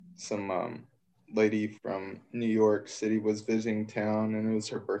some lady from New York City was visiting town, and it was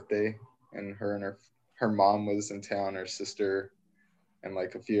her birthday, and her mom was in town, her sister, and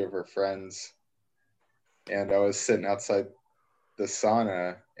like a few of her friends. And I was sitting outside the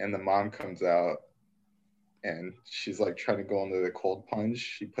sauna, and the mom comes out, and she's like trying to go into the cold plunge.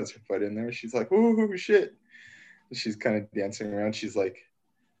 She puts her foot in there. She's like, "Ooh, shit!" She's kind of dancing around. She's like,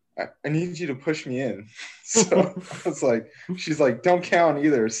 I need you to push me in. So I was like, she's like, don't count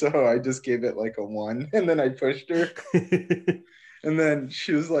either. So I just gave it like a 1, and then I pushed her. And then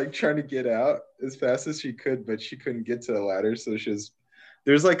she was like trying to get out as fast as she could, but she couldn't get to the ladder. So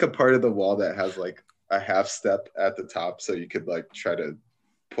there's like a part of the wall that has like a half step at the top. So you could like try to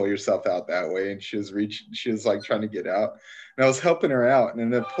pull yourself out that way. And she was like trying to get out. And I was helping her out. And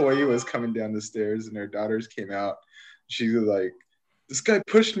an employee was coming down the stairs, and her daughters came out. She was like, this guy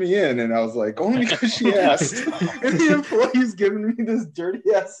pushed me in. And I was like, only because she asked. And the employee's giving me this dirty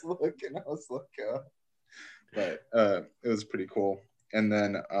ass look. And I was like, but it was pretty cool. And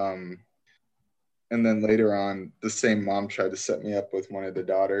then later on, the same mom tried to set me up with one of the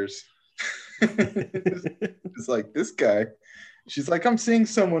daughters. It's like, this guy. She's like, I'm seeing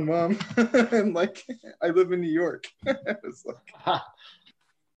someone, Mom. And like, I live in New York. It's like,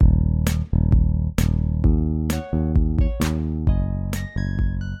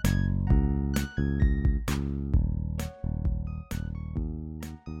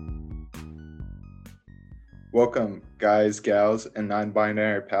 welcome, guys, gals, and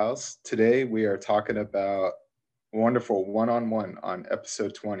non-binary pals. Today we are talking about wonderful one-on-one on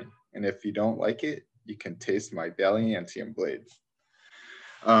episode 20. And if you don't like it, you can taste my Valiantium blade.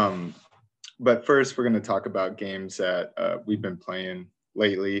 But first, we're going to talk about games that we've been playing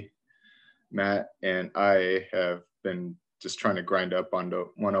lately. Matt and I have been just trying to grind up on the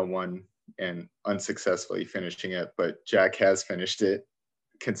 101 and unsuccessfully finishing it, but Jack has finished it,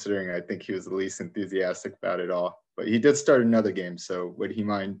 considering I think he was the least enthusiastic about it all. But he did start another game, so would he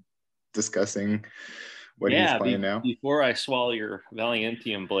mind discussing what he's playing now? Before I swallow your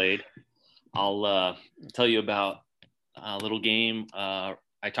Valiantium blade, I'll tell you about a little game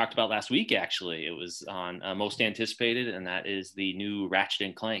I talked about last week, actually. It was on Most Anticipated, and that is the new Ratchet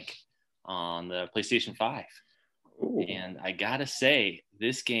and Clank on the PlayStation 5. Ooh. And I gotta say,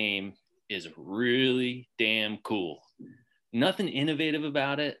 this game is really damn cool. Nothing innovative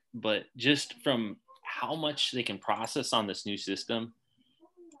about it, but just from how much they can process on this new system,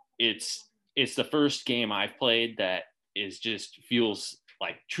 it's the first game I've played that is just feels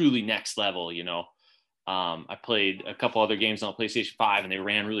like truly next level, you know. I played a couple other games on PlayStation 5 and they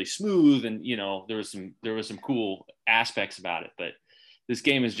ran really smooth, and you know there was some cool aspects about it, but this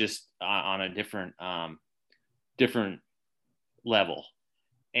game is just on a different level.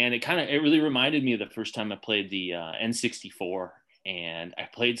 And it really reminded me of the first time I played the N64, and I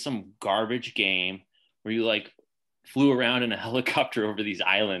played some garbage game where you like flew around in a helicopter over these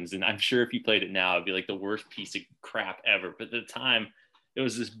islands. And I'm sure if you played it now, it'd be like the worst piece of crap ever. But at the time, it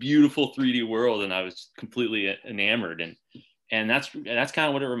was this beautiful 3D world, and I was completely enamored. And that's kind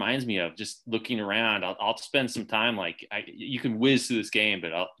of what it reminds me of. Just looking around, I'll spend some time you can whiz through this game,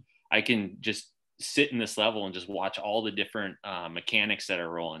 but I can just sit in this level and just watch all the different mechanics that are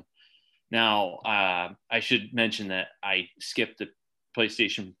rolling. Now, I should mention that I skipped the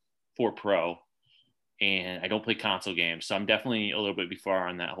PlayStation 4 Pro, and I don't play console games, so I'm definitely a little bit before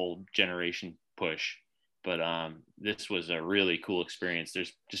on that whole generation push. But this was a really cool experience.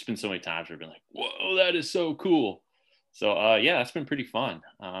 There's just been so many times where I've been like, whoa, that is so cool. So yeah, that's been pretty fun.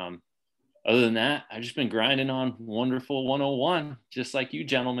 Other than that, I've just been grinding on wonderful 101, just like you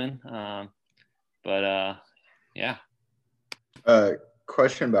gentlemen. Yeah.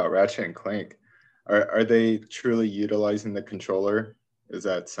 Question about Ratchet and Clank. Are they truly utilizing the controller? Is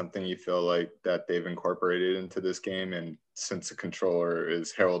that something you feel like that they've incorporated into this game? And since the controller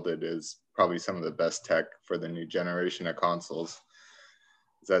is heralded as probably some of the best tech for the new generation of consoles,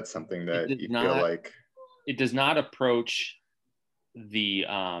 is that something that you feel like? It does not approach the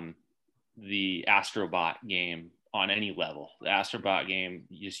Astrobot game on any level. The Astrobot game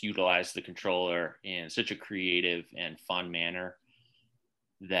just utilized the controller in such a creative and fun manner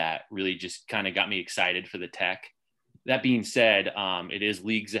that really just kind of got me excited for the tech. That being said, it is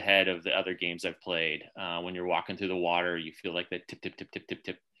leagues ahead of the other games I've played. When you're walking through the water, you feel like that tip, tip, tip, tip, tip,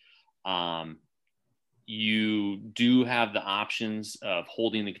 tip. You do have the options of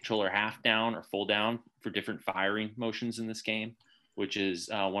holding the controller half down or full down for different firing motions in this game, which is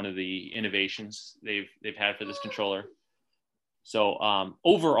one of the innovations they've had for this controller. So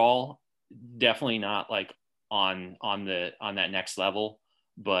overall, definitely not like on that next level,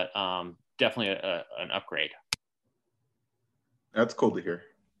 but definitely an upgrade. That's cool to hear.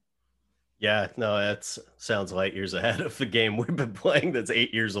 Yeah, no, that sounds light years ahead of the game we've been playing that's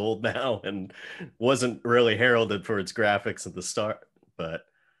 8 years old now and wasn't really heralded for its graphics at the start. But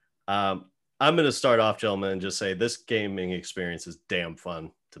um, I'm going to start off, gentlemen, and just say this gaming experience is damn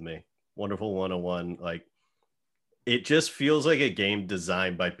fun to me. Wonderful 101. Like, it just feels like a game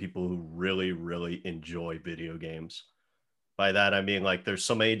designed by people who really, really enjoy video games. By that, I mean, like, there's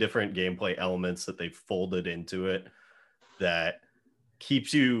so many different gameplay elements that they've folded into it that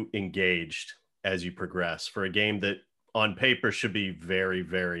keeps you engaged as you progress for a game that on paper should be very,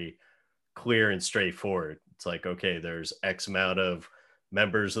 very clear and straightforward. It's like, okay, there's X amount of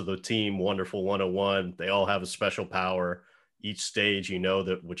members of the team, Wonderful 101. They all have a special power. Each stage, you know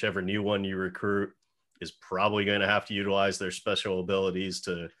that whichever new one you recruit is probably going to have to utilize their special abilities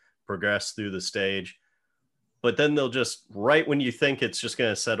to progress through the stage. But then they'll just, right when you think it's just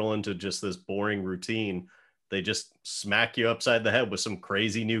going to settle into just this boring routine, they just smack you upside the head with some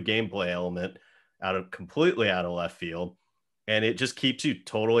crazy new gameplay element completely out of left field. And it just keeps you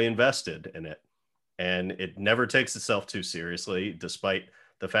totally invested in it. And it never takes itself too seriously, despite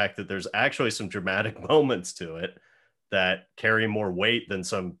the fact that there's actually some dramatic moments to it that carry more weight than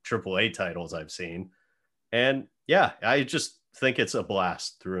some AAA titles I've seen. And yeah, I just think it's a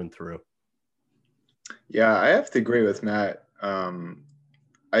blast through and through. Yeah, I have to agree with Matt.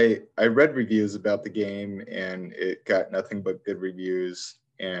 I read reviews about the game and it got nothing but good reviews.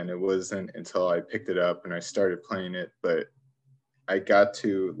 And it wasn't until I picked it up and I started playing it, but I got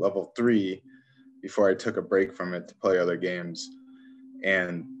to level 3 before I took a break from it to play other games.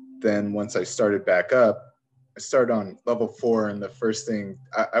 And then once I started back up, I started on level 4. And the first thing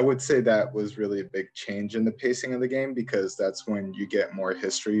I would say that was really a big change in the pacing of the game, because that's when you get more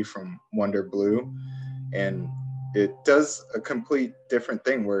history from Wonder Blue. And it does a complete different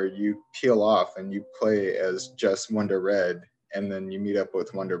thing where you peel off and you play as just Wonder Red, and then you meet up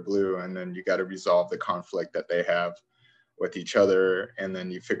with Wonder Blue, and then you got to resolve the conflict that they have with each other. And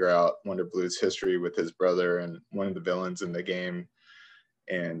then you figure out Wonder Blue's history with his brother and one of the villains in the game.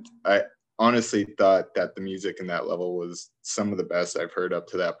 And I honestly thought that the music in that level was some of the best I've heard up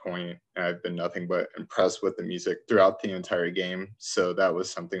to that point. And I've been nothing but impressed with the music throughout the entire game. So that was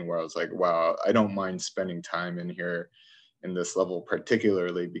something where I was like, wow, I don't mind spending time in here in this level,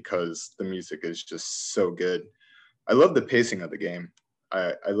 particularly because the music is just so good. I love the pacing of the game.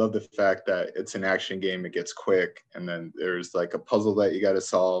 I love the fact that it's an action game. It gets quick, and then there's like a puzzle that you got to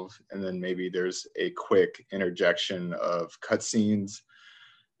solve, and then maybe there's a quick interjection of cutscenes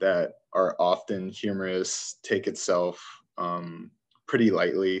that are often humorous, take itself pretty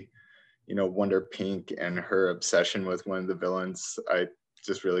lightly. You know, Wonder Pink and her obsession with one of the villains, I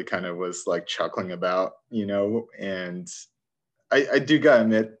just really kind of was like chuckling about, you know. And I do gotta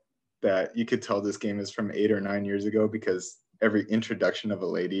admit that you could tell this game is from 8 or 9 years ago, because every introduction of a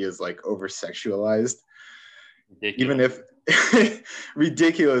lady is like over sexualized. Even if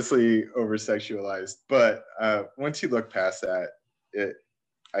ridiculously over sexualized. But once you look past that,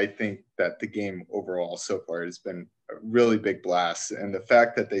 I think that the game overall so far has been a really big blast. And the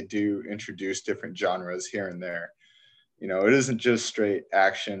fact that they do introduce different genres here and there, you know, it isn't just straight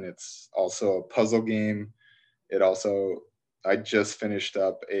action. It's also a puzzle game. It also, I just finished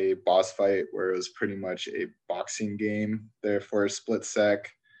up a boss fight where it was pretty much a boxing game there for a split sec.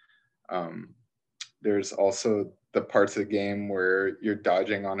 There's also the parts of the game where you're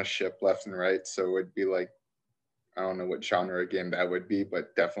dodging on a ship left and right. So it would be like, I don't know what genre game that would be,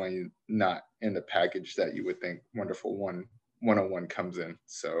 but definitely not in the package that you would think Wonderful 101 comes in.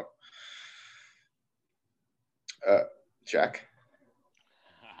 So, Jack.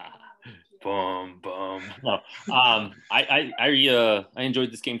 Boom, boom. No, I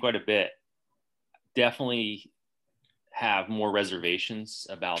enjoyed this game quite a bit. Definitely have more reservations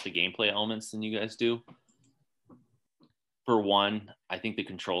about the gameplay elements than you guys do. For one, I think the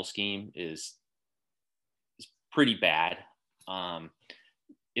control scheme is pretty bad.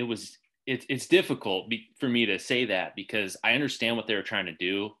 It's difficult for me to say that, because I understand what they were trying to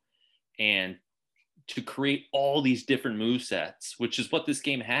do, and to create all these different move sets, which is what this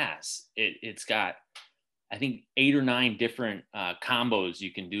game has. It's got, I think, 8 or 9 different combos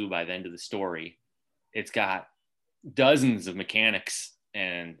you can do by the end of the story. It's got dozens of mechanics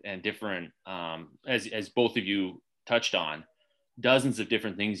and different, as both of you touched on, dozens of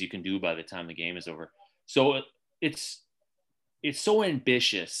different things you can do by the time the game is over. So it's so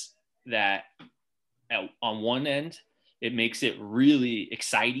ambitious that on one end, it makes it really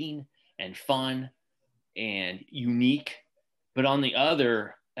exciting and fun and unique. But on the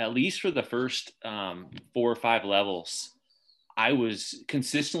other, at least for the first 4 or 5 levels, I was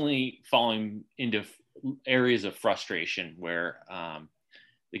consistently falling into areas of frustration where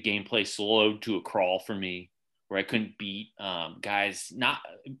The gameplay slowed to a crawl for me, where I couldn't beat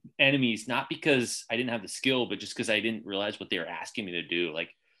enemies, not because I didn't have the skill, but just because I didn't realize what they were asking me to do. Like,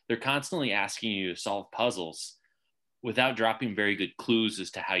 they're constantly asking you to solve puzzles without dropping very good clues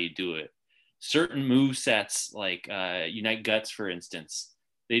as to how you do it. Certain move sets, like Unite Guts, for instance,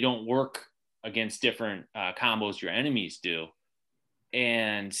 they don't work against different combos your enemies do.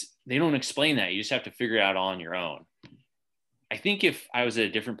 And they don't explain that. You just have to figure it out on your own. I think if I was at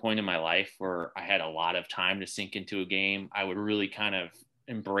a different point in my life where I had a lot of time to sink into a game, I would really kind of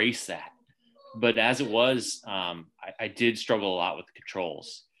embrace that. But as it was, I did struggle a lot with the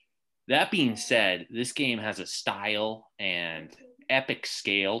controls. That being said, this game has a style and epic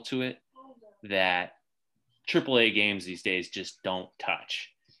scale to it that AAA games these days just don't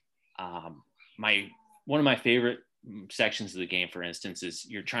touch. One of my favorite sections of the game, for instance, is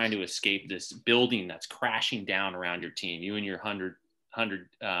you're trying to escape this building that's crashing down around your team. You and your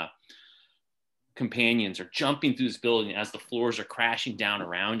 100 companions are jumping through this building as the floors are crashing down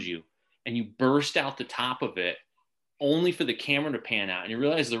around you, and you burst out the top of it only for the camera to pan out, and you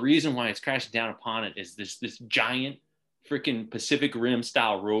realize the reason why it's crashing down upon it is this giant freaking Pacific Rim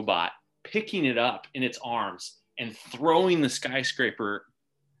style robot picking it up in its arms and throwing the skyscraper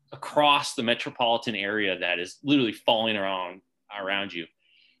across the metropolitan area that is literally falling around you.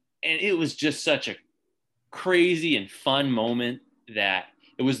 And it was just such a crazy and fun moment that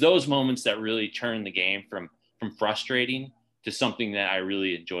it was those moments that really turned the game from frustrating to something that I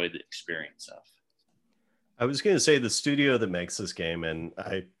really enjoyed the experience of. I was going to say the studio that makes this game, and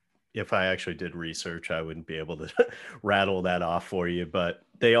if I actually did research, I wouldn't be able to rattle that off for you, but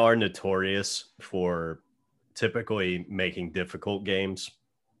they are notorious for typically making difficult games.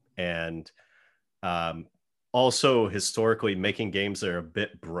 And also historically making games that are a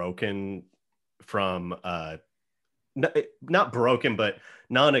bit broken from not broken, but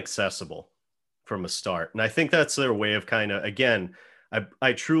non-accessible from a start. And I think that's their way of kind of, again,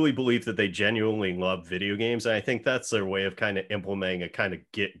 I truly believe that they genuinely love video games. And I think that's their way of kind of implementing a kind of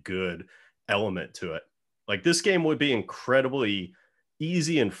get good element to it. Like, this game would be incredibly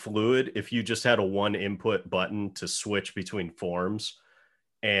easy and fluid if you just had a one input button to switch between forms.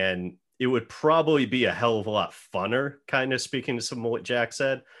 And it would probably be a hell of a lot funner, kind of speaking to some of what Jack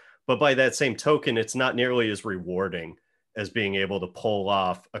said. But by that same token, it's not nearly as rewarding as being able to pull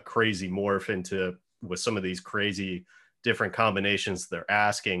off a crazy morph with some of these crazy different combinations they're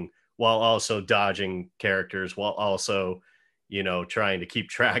asking, while also dodging characters, while also, trying to keep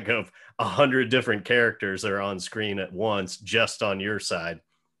track of 100 different characters that are on screen at once, just on your side.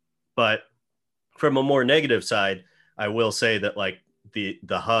 But from a more negative side, I will say that, like, the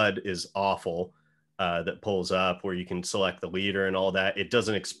HUD is awful, that pulls up where you can select the leader and all that. It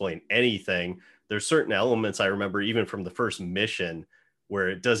doesn't explain anything. There's certain elements I remember even from the first mission where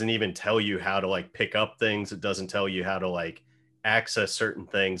it doesn't even tell you how to, like, pick up things. It doesn't tell you how to, like, access certain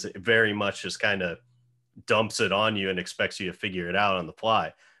things. It very much just kind of dumps it on you and expects you to figure it out on the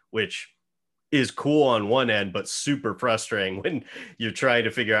fly, which is cool on one end, but super frustrating when you're trying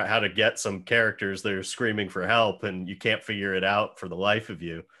to figure out how to get some characters that are screaming for help and you can't figure it out for the life of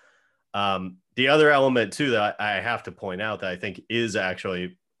you. The other element too that I have to point out that I think is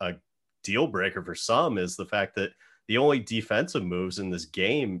actually a deal breaker for some is the fact that the only defensive moves in this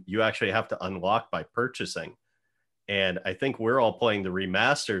game you actually have to unlock by purchasing. And I think we're all playing the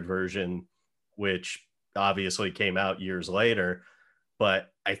remastered version, which obviously came out years later.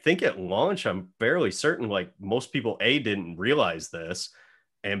 But I think at launch, I'm fairly certain, like, most people, A, didn't realize this,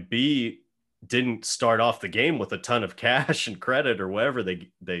 and B, didn't start off the game with a ton of cash and credit or whatever they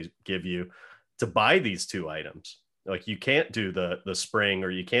give you to buy these two items. Like, you can't do the spring or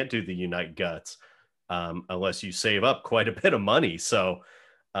you can't do the Unite Guts unless you save up quite a bit of money. So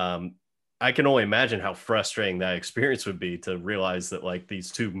I can only imagine how frustrating that experience would be to realize that, like,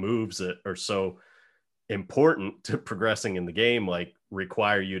 these two moves that are so important to progressing in the game, like,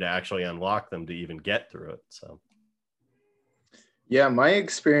 require you to actually unlock them to even get through it. So yeah, my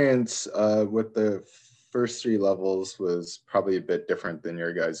experience with the first three levels was probably a bit different than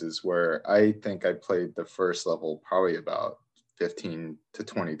your guys's, where I think I played the first level probably about 15 to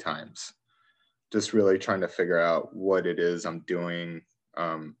 20 times, just really trying to figure out what it is I'm doing,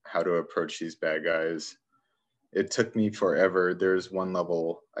 how to approach these bad guys. It took me forever. There's one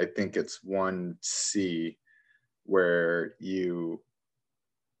level, I think it's 1C, where you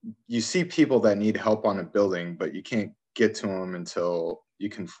see people that need help on a building, but you can't get to them until you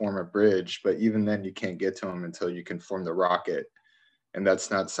can form a bridge. But even then, you can't get to them until you can form the rocket. And that's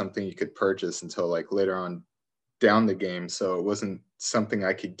not something you could purchase until, like, later on down the game. So it wasn't something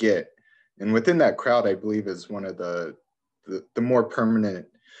I could get. And within that crowd, I believe is one of the more permanent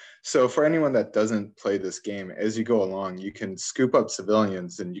So for anyone that doesn't play this game, as you go along, you can scoop up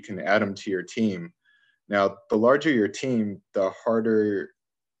civilians and you can add them to your team. Now, the larger your team, the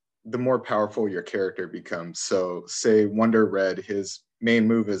more powerful your character becomes. So say Wonder Red, his main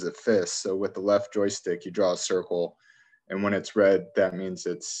move is a fist. So with the left joystick, you draw a circle. And when it's red, that means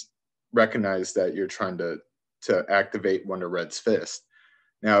it's recognized that you're trying to activate Wonder Red's fist.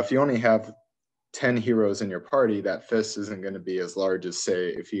 Now, if you only have 10 heroes in your party, that fist isn't going to be as large as, say,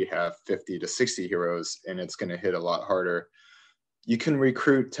 if you have 50 to 60 heroes, and it's going to hit a lot harder. You can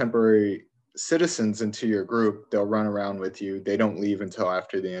recruit temporary citizens into your group. They'll run around with you. They don't leave until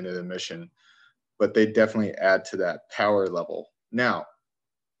after the end of the mission, but they definitely add to that power level. Now,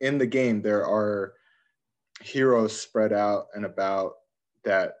 in the game, there are heroes spread out and about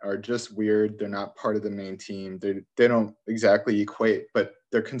that are just weird. They're not part of the main team. They don't exactly equate, but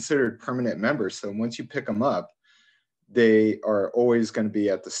they're considered permanent members. So once you pick them up, they are always going to be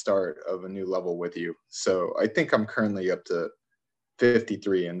at the start of a new level with you. So I think I'm currently up to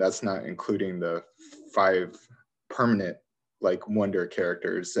 53, and that's not including the 5 permanent like wonder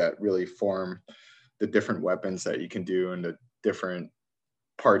characters that really form the different weapons that you can do and the different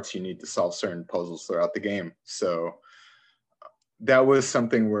parts you need to solve certain puzzles throughout the game. So that was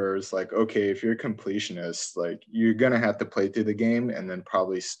something where it's like, okay, if you're a completionist, like you're gonna have to play through the game and then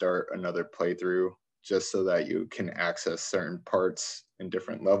probably start another playthrough just so that you can access certain parts in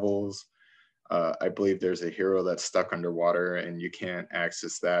different levels. I believe there's a hero that's stuck underwater and you can't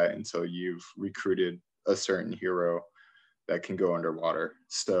access that until you've recruited a certain hero that can go underwater.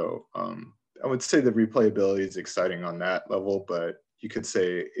 So I would say the replayability is exciting on that level, but you could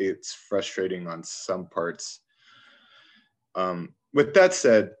say it's frustrating on some parts. With that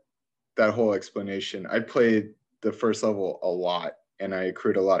said, that whole explanation, I played the first level a lot and I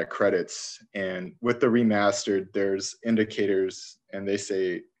accrued a lot of credits. And with the remastered, there's indicators and they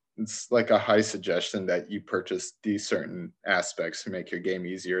say it's like a high suggestion that you purchase these certain aspects to make your game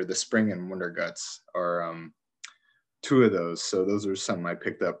easier. The Spring and Wonder Guts are 2 of those. So those are some I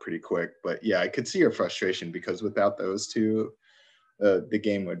picked up pretty quick. But yeah, I could see your frustration because without those 2, the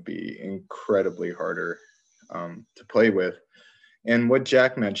game would be incredibly harder to play with. And what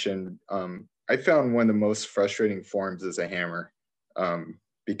Jack mentioned, I found one of the most frustrating forms is a hammer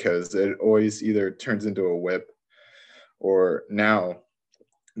because it always either turns into a whip, or now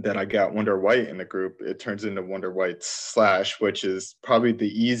that I got Wonder White in the group, it turns into Wonder White Slash, which is probably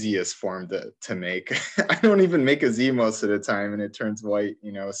the easiest form to make. I don't even make a Z most of the time and it turns white,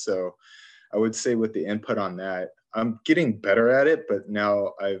 so I would say with the input on that, I'm getting better at it, but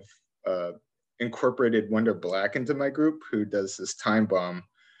now I've incorporated Wonder Black into my group, who does this time bomb,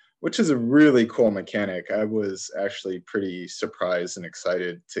 which is a really cool mechanic. I was actually pretty surprised and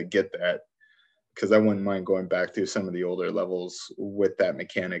excited to get that because I wouldn't mind going back through some of the older levels with that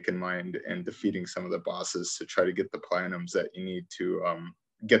mechanic in mind and defeating some of the bosses to try to get the platinums that you need to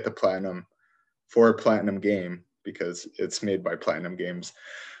get the platinum for a platinum game because it's made by Platinum Games.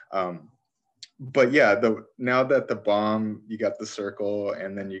 But yeah, now that the bomb, you got the circle,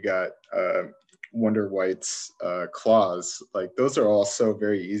 and then you got Wonder White's claws, like those are all so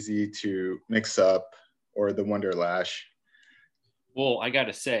very easy to mix up, or the Wonder Lash. Well, I got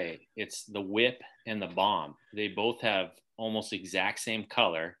to say, it's the whip and the bomb. They both have almost exact same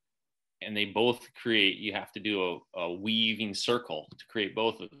color, and they both create, you have to do a weaving circle to create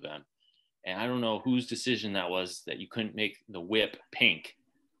both of them. And I don't know whose decision that was that you couldn't make the whip pink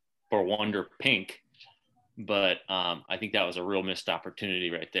for Wonder Pink, but I think that was a real missed opportunity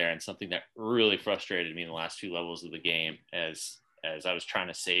right there, and something that really frustrated me in the last 2 levels of the game as I was trying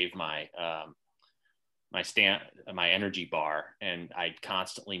to save my my energy bar, and I'd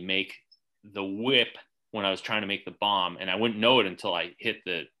constantly make the whip when I was trying to make the bomb, and I wouldn't know it until I hit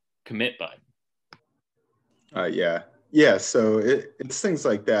the commit button. Yeah. So it's things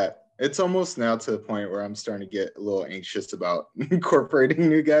like that. It's almost now to the point where I'm starting to get a little anxious about incorporating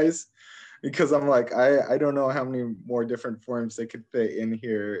new guys because I'm like, I don't know how many more different forms they could fit in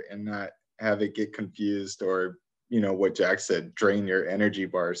here and not have it get confused or, what Jack said, drain your energy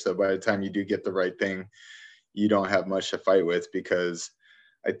bar. So by the time you do get the right thing, you don't have much to fight with because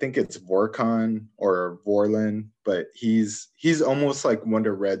I think it's Vorkon or Vorlin, but he's almost like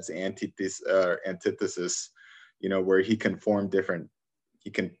Wonder Red's antithesis, where he can form different. He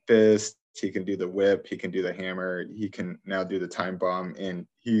can fist, he can do the whip, he can do the hammer, he can now do the time bomb, and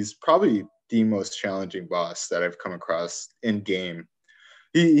he's probably the most challenging boss that I've come across in game.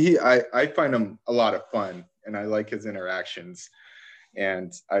 I find him a lot of fun, and I like his interactions,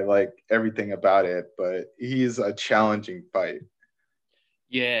 and I like everything about it, but he's a challenging fight.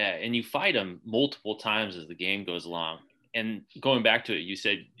 Yeah, and you fight him multiple times as the game goes along. and going back to it, you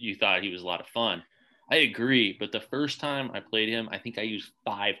said you thought he was a lot of fun. I agree, but the first time I played him, I think I used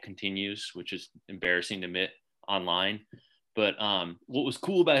 5 continues, which is embarrassing to admit online. But what was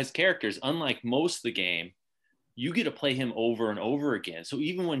cool about his character is, unlike most of the game, you get to play him over and over again. So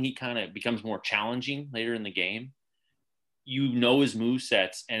even when he kind of becomes more challenging later in the game, you know his move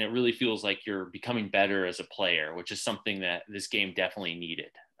sets, and it really feels like you're becoming better as a player, which is something that this game definitely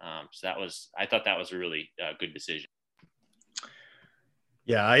needed. So I thought that was a really good decision.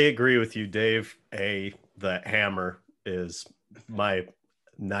 Yeah, I agree with you, Dave. The hammer is my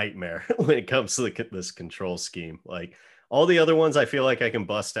nightmare when it comes to this control scheme. Like, all the other ones, I feel like I can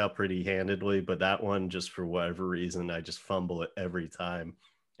bust out pretty handedly, but that one, just for whatever reason, I just fumble it every time.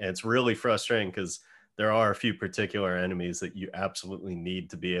 And it's really frustrating because there are a few particular enemies that you absolutely need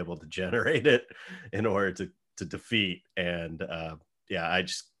to be able to generate it in order to defeat. And yeah, I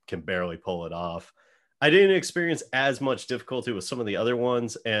just can barely pull it off. I didn't experience as much difficulty with some of the other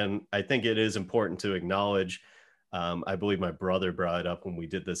ones. And I think it is important to acknowledge, I believe my brother brought it up when we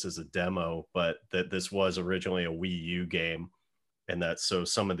did this as a demo, but that this was originally a Wii U game, and that so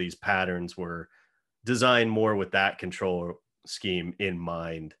some of these patterns were designed more with that control scheme in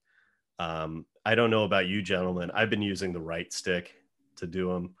mind. I don't know about you gentlemen. I've been using the right stick to do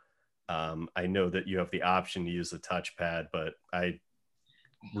them. I know that you have the option to use the touchpad, but I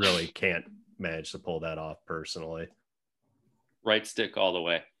really can't manage to pull that off personally. Right stick all the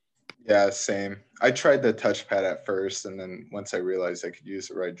way. Yeah, same. I tried the touchpad at first, and then once I realized I could use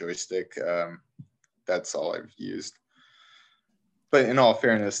the right joystick, that's all I've used. But in all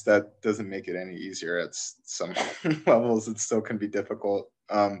fairness, that doesn't make it any easier. At some levels, it still can be difficult.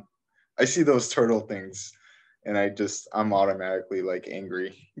 I see those turtle things, and I'm automatically like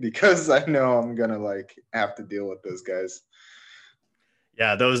angry because I know I'm gonna like have to deal with those guys.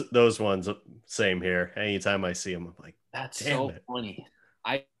 Yeah, those ones, same here. Anytime I see them, I'm like, that's so funny.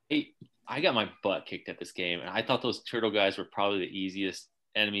 I got my butt kicked at this game, and I thought those turtle guys were probably the easiest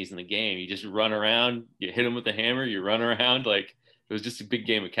enemies in the game. You just run around, you hit them with the hammer, you run around. Like, it was just a big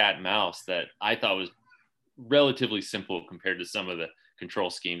game of cat and mouse that I thought was relatively simple compared to some of the control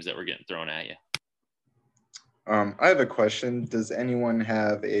schemes that were getting thrown at you. I have a question. Does anyone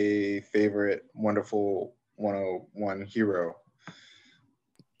have a favorite Wonderful 101 hero?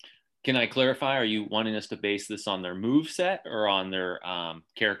 Can I clarify? Are you wanting us to base this on their move set or on their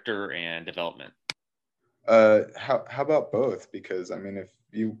character and development? How about both? Because I mean,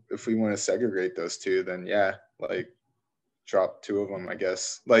 if we want to segregate those two, then yeah, like drop 2 of them, I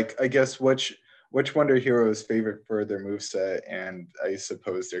guess. Like, I guess which Wonder Hero is favorite for their moveset, and I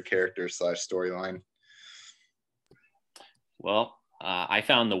suppose their character / storyline. Well, I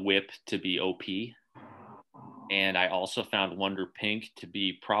found the whip to be OP. And I also found Wonder Pink to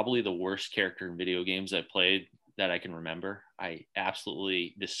be probably the worst character in video games I played that I can remember. I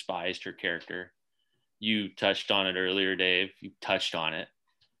absolutely despised her character. You touched on it earlier, Dave. You touched on it.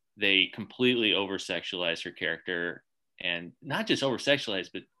 They completely over-sexualized her character, and not just over-sexualized,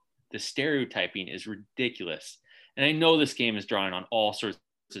 but the stereotyping is ridiculous. And I know this game is drawing on all sorts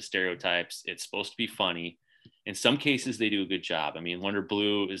of stereotypes. It's supposed to be funny. In some cases, they do a good job. I mean, Wonder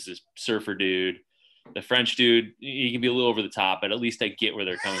Blue is this surfer dude. The French dude, he can be a little over the top, but at least I get where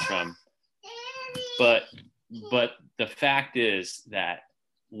they're coming from. But the fact is that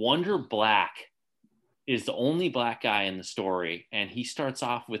Wonder Black is the only black guy in the story, and he starts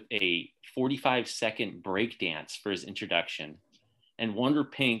off with a 45-second breakdance for his introduction. And Wonder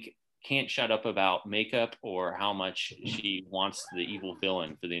Pink can't shut up about makeup or how much she wants the evil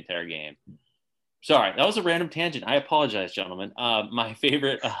villain for the entire game. Sorry, that was a random tangent. I apologize, gentlemen. My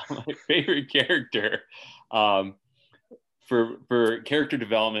favorite character for character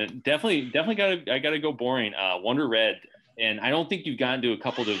development, definitely gotta go boring. Wonder Red, and I don't think you've gotten to a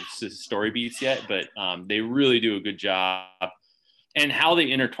couple of story beats yet, but they really do a good job. And how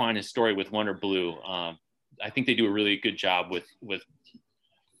they intertwine his story with Wonder Blue, I think they do a really good job with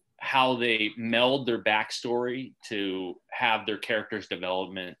how they meld their backstory to have their characters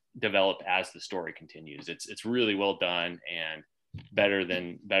develop as the story continues. It's really well done and better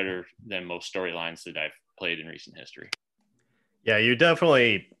than most storylines that I've played in recent history. Yeah, you're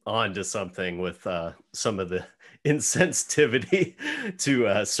definitely onto something with some of the insensitivity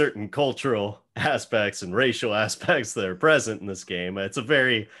to certain cultural aspects and racial aspects that are present in this game. It's a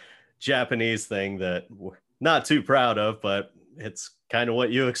very Japanese thing that we're not too proud of, but it's kind of what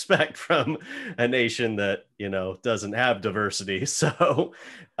you expect from a nation that, you know, doesn't have diversity. So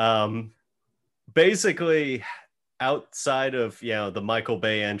basically, outside of, you know, the Michael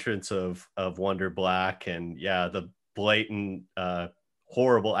Bay entrance of Wonder Black and the blatant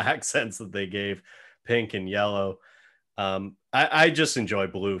horrible accents that they gave Pink and Yellow, I just enjoy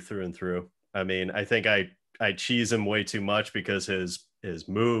Blue through and through. I mean, I think I cheese him way too much because his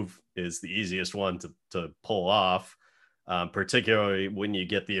move is the easiest one to pull off, particularly when you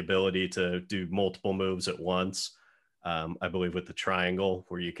get the ability to do multiple moves at once. I believe with the triangle,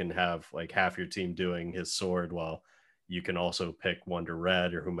 where you can have like half your team doing his sword while you can also pick Wonder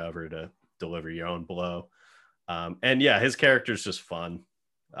Red or whomever to deliver your own blow. And yeah, his character is just fun.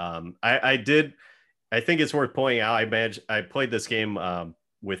 I think it's worth pointing out. I played this game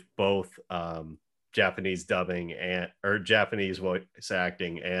with both Japanese dubbing or Japanese voice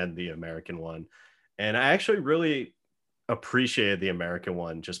acting and the American one, and I actually really appreciated the American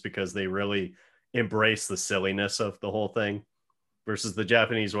one just because they really embrace the silliness of the whole thing. Versus the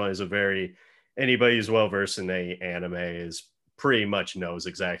Japanese one is a very anybody who's well versed in a anime is pretty much knows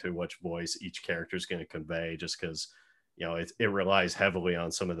exactly which voice each character is going to convey, just because it relies heavily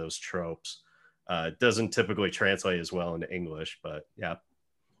on some of those tropes. It doesn't typically translate as well into English, but yeah.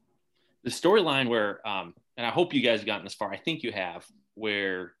 The storyline where, and I hope you guys have gotten this far, I think you have,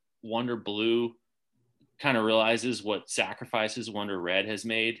 where Wonder Blue kind of realizes what sacrifices Wonder Red has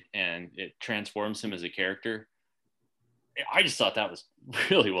made and it transforms him as a character. I just thought that was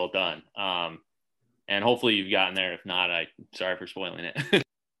really well done. And hopefully you've gotten there. If not, I'm sorry for spoiling it.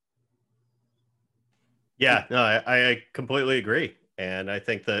 Yeah, no, I completely agree. And I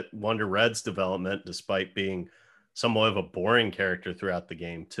think that Wonder Red's development, despite being somewhat of a boring character throughout the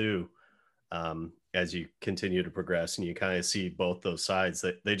game too, as you continue to progress and you kind of see both those sides,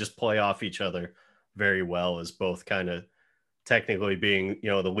 that they just play off each other very well as both kind of technically being,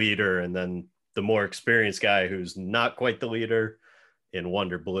 the leader and then the more experienced guy who's not quite the leader in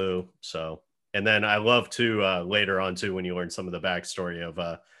Wonder Blue. So, and then I love to later on too, when you learn some of the backstory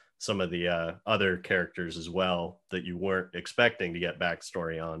of some of the other characters as well that you weren't expecting to get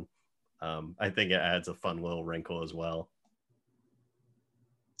backstory on. I think it adds a fun little wrinkle as well.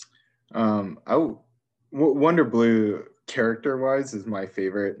 Wonder Blue character-wise is my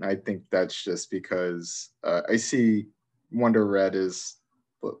favorite, and I think that's just because I see Wonder Red as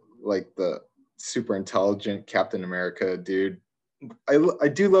like the super intelligent Captain America dude. I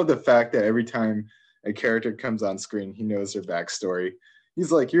do love the fact that every time a character comes on screen, he knows their backstory.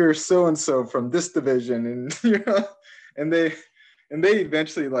 He's like, you're so and so from this division, and and they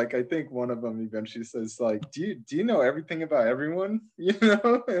eventually, like, I think one of them eventually says, like, do you know everything about everyone?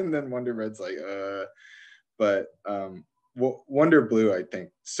 And then Wonder Red's like, but Wonder Blue, I think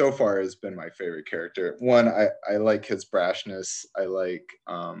so far has been my favorite character. One, I like his brashness. I like,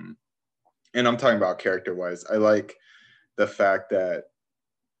 and I'm talking about character wise, I like the fact that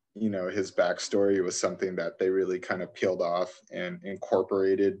his backstory was something that they really kind of peeled off and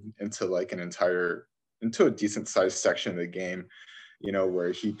incorporated into like into a decent sized section of the game,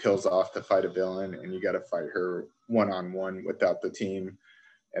 where he peels off to fight a villain and you got to fight her one-on-one without the team.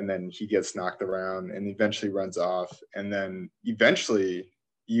 And then he gets knocked around and eventually runs off. And then eventually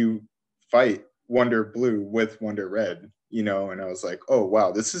you fight Wonder Blue with Wonder Red, and I was like, oh,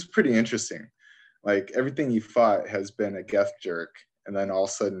 wow, this is pretty interesting. Like everything you fought has been a Geth jerk. And then all of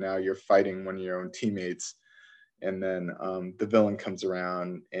a sudden now you're fighting one of your own teammates. And then the villain comes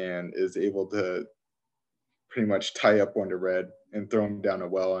around and is able to pretty much tie up Wonder Red and throw him down a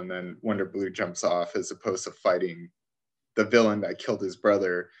well. And then Wonder Blue jumps off as opposed to fighting the villain that killed his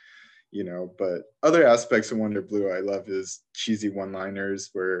brother, But other aspects of Wonder Blue I love is cheesy one-liners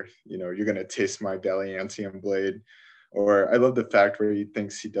where, you're going to taste my Valiantium blade. Or I love the fact where he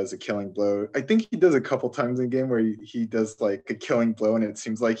thinks he does a killing blow. I think he does a couple times in the game where he does like a killing blow and it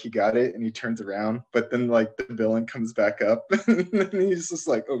seems like he got it and he turns around, but then like the villain comes back up and he's just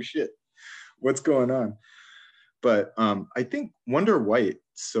like, oh shit, what's going on? But I think Wonder White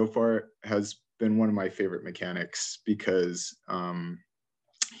so far has been one of my favorite mechanics because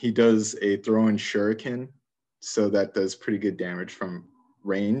he does a throw-in shuriken, so that does pretty good damage from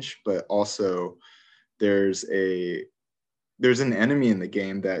range, but also there's an enemy in the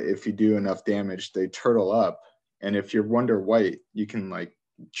game that if you do enough damage, they turtle up. And if you're Wonder White, you can like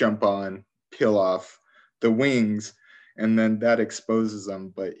jump on, peel off the wings, and then that exposes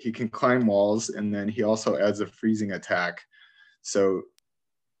them. But he can climb walls, and then he also adds a freezing attack. So,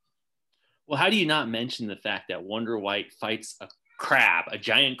 well, how do you not mention the fact that Wonder White fights a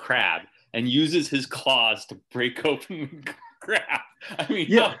giant crab, and uses his claws to break open the crab? I mean,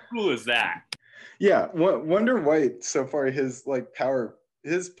 yeah. How cool is that? Yeah, Wonder White so far, his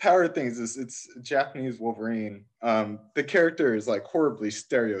power things is it's Japanese Wolverine. The character is like horribly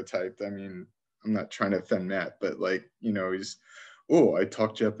stereotyped. I mean, I'm not trying to offend Matt, but he's, oh, I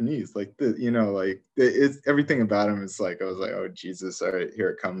talk Japanese, it's everything about him is like, I was like, oh Jesus, all right, here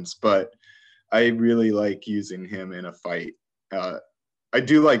it comes. But I really like using him in a fight. I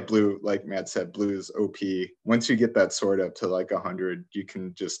do like Blue, like Matt said, Blue's OP. Once you get that sword up to like 100, you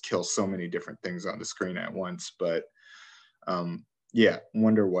can just kill so many different things on the screen at once. But yeah,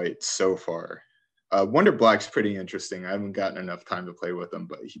 Wonder White so far. Wonder Black's pretty interesting. I haven't gotten enough time to play with him,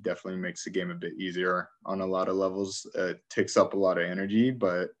 but he definitely makes the game a bit easier on a lot of levels. It takes up a lot of energy,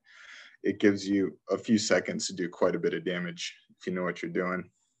 but it gives you a few seconds to do quite a bit of damage if you know what you're doing.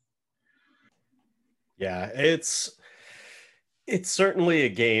 Yeah, it's certainly a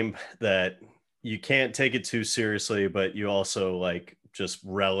game that you can't take it too seriously, but you also like just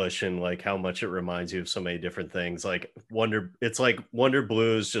relish in like how much it reminds you of so many different things. Like it's like Wonder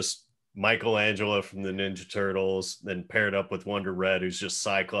Blue is just Michelangelo from the Ninja Turtles, then paired up with Wonder Red, who's just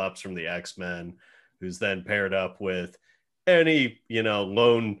Cyclops from the X-Men, who's then paired up with any,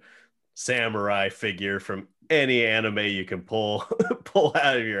 lone samurai figure from any anime you can pull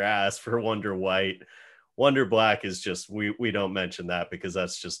out of your ass for Wonder White. Wonder Black is just, we don't mention that because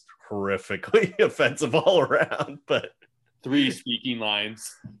that's just horrifically offensive all around, but 3 speaking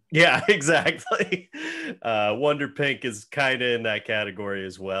lines. Yeah, exactly. Wonder Pink is kind of in that category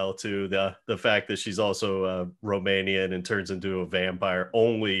as well, too. The fact that she's also Romanian and turns into a vampire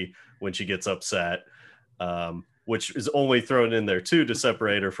only when she gets upset, which is only thrown in there too to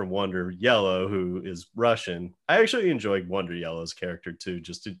separate her from Wonder Yellow, who is Russian. I actually enjoyed Wonder Yellow's character too,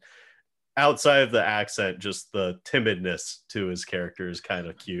 just outside of the accent, just the timidness to his character is kind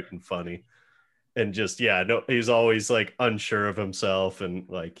of cute and funny. And just, he's always like unsure of himself, and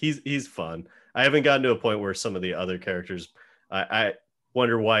like he's fun. I haven't gotten to a point where some of the other characters, I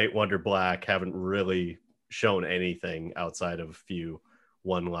Wonder White, Wonder Black, haven't really shown anything outside of a few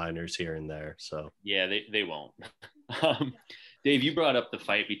one-liners here and there. So yeah, they won't. Dave, you brought up the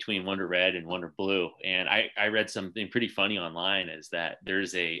fight between Wonder Red and Wonder Blue, and I read something pretty funny online, is that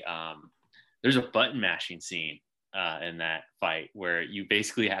there's a button mashing scene in that fight where you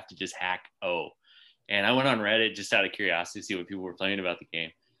basically have to just hack O. And I went on Reddit just out of curiosity to see what people were playing about the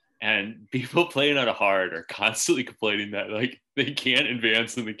game. And people playing on hard are constantly complaining that like they can't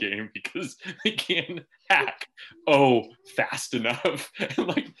advance in the game because they can't hack fast enough. And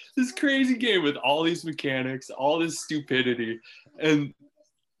like this crazy game with all these mechanics, all this stupidity, and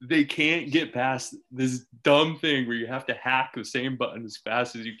they can't get past this dumb thing where you have to hack the same button as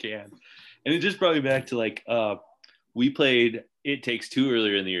fast as you can. And it just brought me back to like we played It Takes Two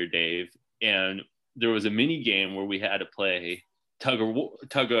earlier in the year, Dave, and there was a mini game where we had to play tug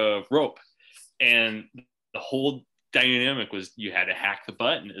of rope, and the whole dynamic was you had to hack the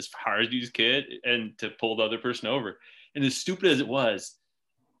button as hard as you could and to pull the other person over. And as stupid as it was,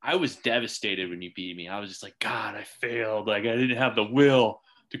 I was devastated when you beat me. I was just like, God, I failed. Like I didn't have the will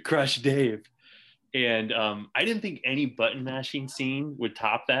to crush Dave. And I didn't think any button mashing scene would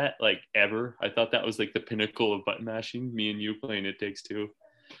top that, like ever. I thought that was like the pinnacle of button mashing, me and you playing It Takes Two.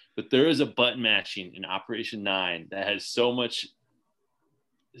 But there is a button mashing in Operation 9 that has so much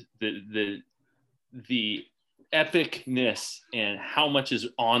the epicness and how much is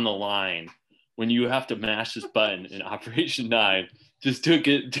on the line when you have to mash this button in Operation 9. Just took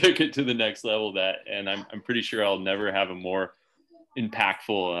it to the next level. And I'm pretty sure I'll never have a more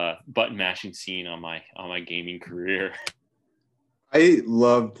impactful button mashing scene on my gaming career. I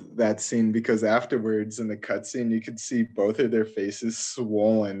loved that scene because afterwards in the cutscene, you could see both of their faces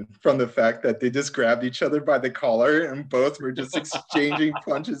swollen from the fact that they just grabbed each other by the collar and both were just exchanging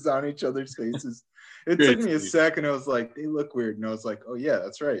punches on each other's faces. It took me a second. I was like, they look weird. And I was like, oh yeah,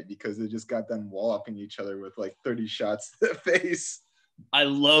 that's right. Because they just got done walloping each other with like 30 shots to the face. I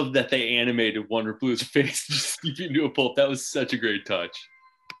love that they animated Wonder Blue's face just steeping into a pulp. That was such a great touch.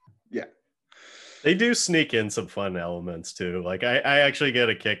 Yeah. They do sneak in some fun elements too. Like I actually get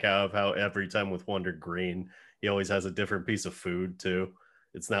a kick out of how every time with Wonder Green, he always has a different piece of food too.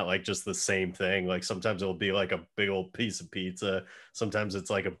 It's not like just the same thing. Like sometimes it'll be like a big old piece of pizza. Sometimes it's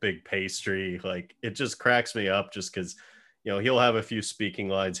like a big pastry. Like it just cracks me up just because, he'll have a few speaking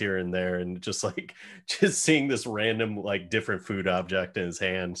lines here and there, and just like just seeing this random like different food object in his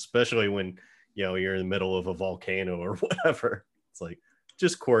hand, especially when, you're in the middle of a volcano or whatever. It's like,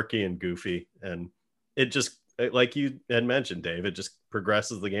 just quirky and goofy, and it just, like you had mentioned, Dave, it just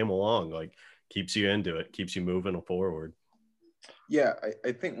progresses the game along, like keeps you into it, keeps you moving forward. Yeah,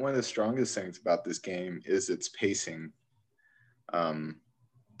 I think one of the strongest things about this game is its pacing.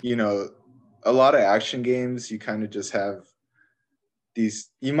 A lot of action games, you kind of just have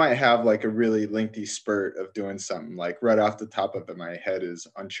you might have like a really lengthy spurt of doing something. Like right off the top of my head is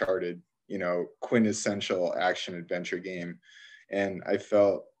Uncharted, quintessential action adventure game. And I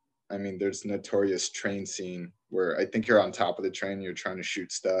felt, there's notorious train scene, where I think you're on top of the train, you're trying to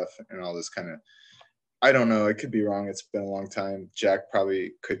shoot stuff and all this kind of, I don't know, it could be wrong. It's been a long time. Jack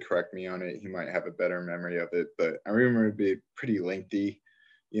probably could correct me on it. He might have a better memory of it, but I remember it being pretty lengthy,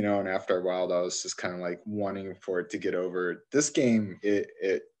 you know, and after a while I was just kind of like wanting for it to get over. This game,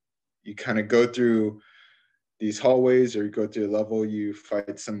 you kind of go through these hallways, or you go through a level, you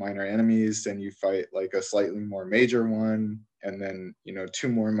fight some minor enemies, then you fight like a slightly more major one, and then, you know, two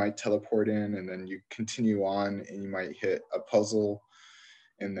more might teleport in, and then you continue on and you might hit a puzzle,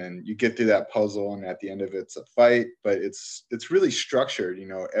 and then you get through that puzzle, and at the end of it's a fight. But it's really structured, you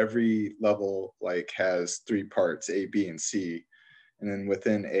know. Every level like has three parts, A, B, and C, and then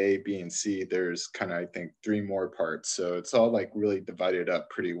within A, B, and C there's kind of, I think, three more parts, so it's all like really divided up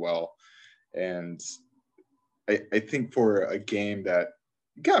pretty well. And I think for a game that,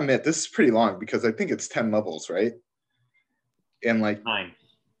 you gotta admit, this is pretty long, because I think it's 10 levels, right? And like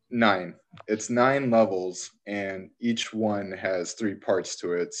nine. It's 9 levels, and each one has 3 parts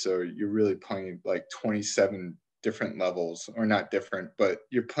to it. So you're really playing like 27 different levels, or not different, but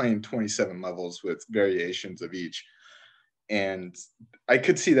you're playing 27 levels with variations of each. And I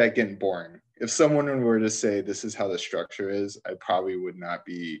could see that getting boring. If someone were to say this is how the structure is, I probably would not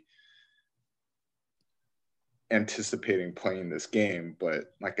be anticipating playing this game.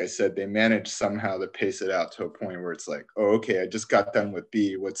 But like I said, they managed somehow to pace it out to a point where it's like, oh, okay, I just got done with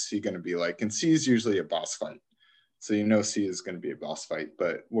B, what's C going to be like? And C is usually a boss fight, so you know C is going to be a boss fight.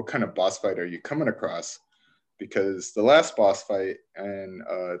 But what kind of boss fight are you coming across? Because the last boss fight in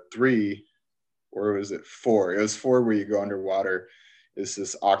 3, or was it 4? It was 4, where you go underwater, is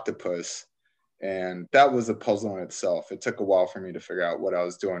this octopus. And that was a puzzle in itself. It took a while for me to figure out what I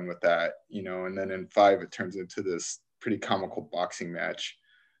was doing with that, you know. And then in 5, it turns into this pretty comical boxing match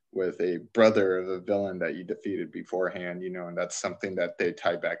with a brother of a villain that you defeated beforehand, you know. And that's something that they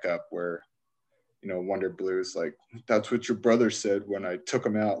tie back up, where, you know, Wonder Blue's like, that's what your brother said when I took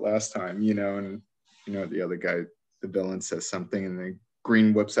him out last time, you know. And, you know, the other guy, the villain, says something, and then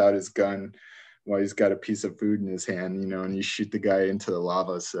Green whips out his gun while he's got a piece of food in his hand, you know, and you shoot the guy into the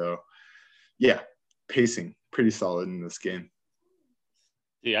lava. So yeah, pacing pretty solid in this game.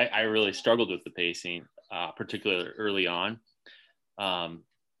 Yeah, I really struggled with the pacing, particularly early on.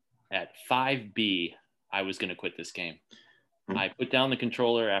 At 5B, I was going to quit this game. I put down the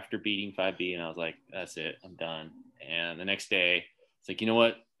controller after beating 5B, and I was like, that's it, I'm done. And the next day, it's like, you know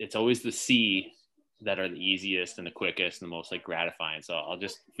what? It's always the C that are the easiest and the quickest and the most like gratifying. So I'll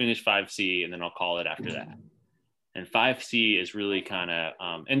just finish 5C, and then I'll call it after that. And 5C is really kind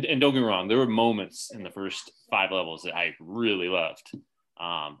of, and don't get me wrong, there were moments in the first 5 levels that I really loved.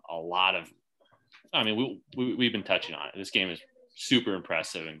 A lot of, I mean, we've been touching on it. This game is super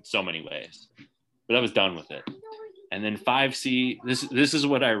impressive in so many ways, but I was done with it. And then 5C, this is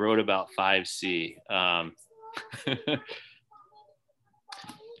what I wrote about 5C.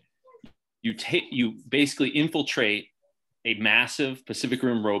 You basically infiltrate a massive Pacific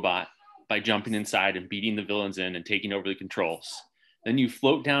Rim robot by jumping inside and beating the villains in and taking over the controls. Then you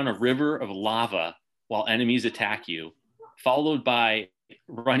float down a river of lava while enemies attack you, followed by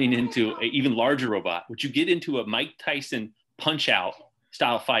running into an even larger robot, which you get into a Mike Tyson Punch-Out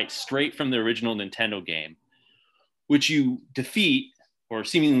style fight straight from the original Nintendo game, which you defeat, or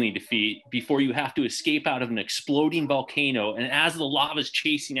seemingly defeat, before you have to escape out of an exploding volcano. And as the lava is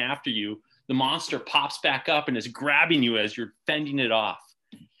chasing after you, the monster pops back up and is grabbing you as you're fending it off.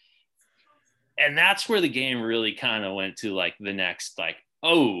 And that's where the game really kind of went to like the next, like,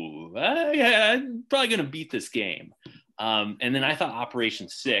 oh, yeah, I'm probably going to beat this game. And then I thought Operation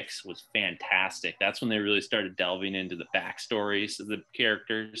 6 was fantastic. That's when they really started delving into the backstories of the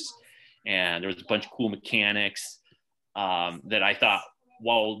characters. And there was a bunch of cool mechanics that I thought,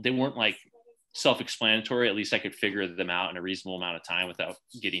 while they weren't like self-explanatory, at least I could figure them out in a reasonable amount of time without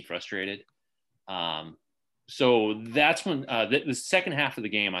getting frustrated. So that's when the second half of the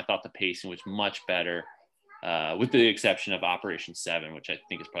game, I thought the pacing was much better, with the exception of Operation 7, which I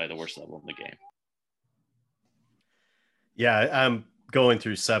think is probably the worst level in the game. Yeah, I'm going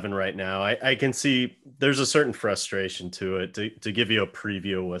through 7 right now. I can see there's a certain frustration to it. To give you a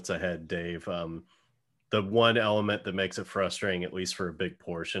preview of what's ahead, Dave, the one element that makes it frustrating, at least for a big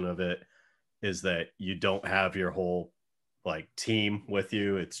portion of it, is that you don't have your whole like team with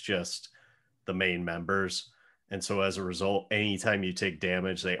you. It's just the main members. And so as a result, anytime you take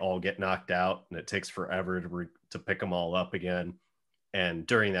damage, they all get knocked out, and it takes forever to pick them all up again. And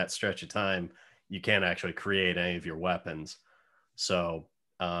during that stretch of time, you can't actually create any of your weapons. So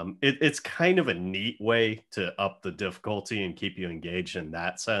it's kind of a neat way to up the difficulty and keep you engaged in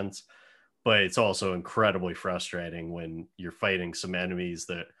that sense. But it's also incredibly frustrating when you're fighting some enemies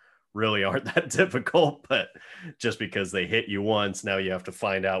that really aren't that difficult, but just because they hit you once, now you have to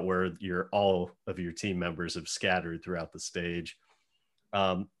find out where all of your team members have scattered throughout the stage.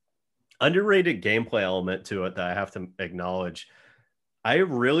 Underrated gameplay element to it that I have to acknowledge. I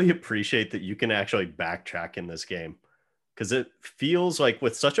really appreciate that you can actually backtrack in this game, because it feels like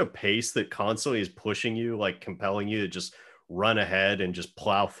with such a pace that constantly is pushing you, like compelling you to just run ahead and just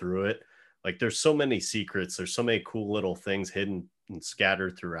plow through it. Like there's so many secrets, there's so many cool little things hidden and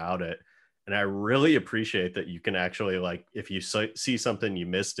scattered throughout it. And I really appreciate that you can actually, like, if you see something you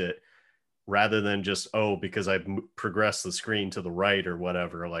missed it, rather than just, oh, because I've progressed the screen to the right or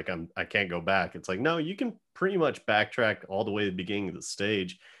whatever, like I can't go back. It's like, no, you can pretty much backtrack all the way to the beginning of the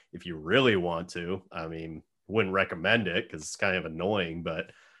stage if you really want to. I mean, wouldn't recommend it because it's kind of annoying,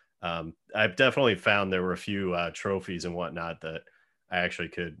 but I've definitely found there were a few trophies and whatnot that I actually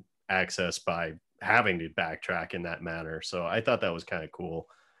could access by having to backtrack in that manner. So I thought that was kind of cool,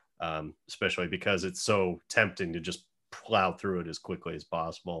 especially because it's so tempting to just plow through it as quickly as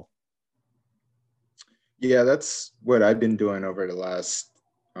possible. Yeah, that's what I've been doing over the last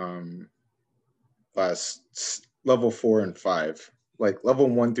level 4 and 5. Like level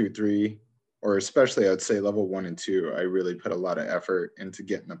 1 through 3, or especially I'd say level 1 and 2, I really put a lot of effort into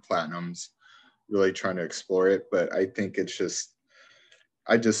getting the platinums, really trying to explore it. But I think it's just,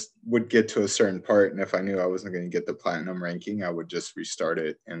 I just would get to a certain part, and if I knew I wasn't going to get the platinum ranking, I would just restart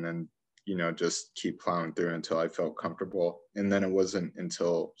it and then, you know, just keep plowing through until I felt comfortable. And then it wasn't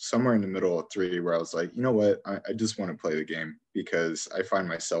until somewhere in the middle of 3 where I was like, you know what, I just want to play the game, because I find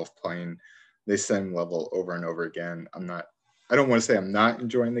myself playing the same level over and over again. I don't want to say I'm not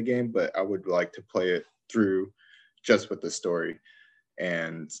enjoying the game, but I would like to play it through just with the story.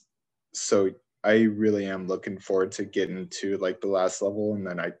 And so I really am looking forward to getting to like the last level, and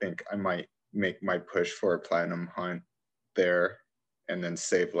then I think I might make my push for a platinum hunt there, and then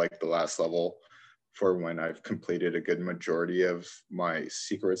save like the last level for when I've completed a good majority of my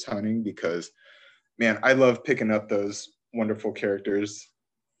secrets hunting, because man, I love picking up those wonderful characters.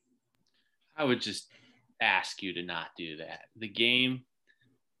 I would just ask you to not do that. The game,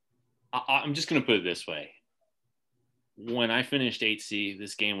 I'm just going to put it this way. When I finished 8C,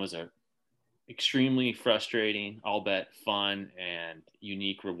 this game was a extremely frustrating, albeit fun and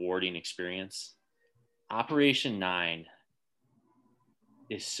unique, rewarding experience. Operation 9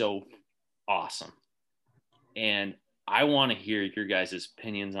 is so awesome. And I want to hear your guys'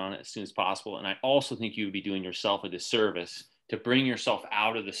 opinions on it as soon as possible. And I also think you would be doing yourself a disservice to bring yourself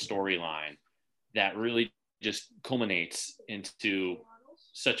out of the storyline that really just culminates into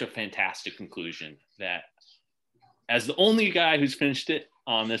such a fantastic conclusion that, as the only guy who's finished it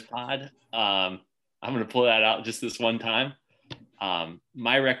on this pod, I'm going to pull that out just this one time.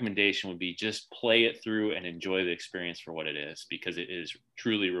 My recommendation would be just play it through and enjoy the experience for what it is, because it is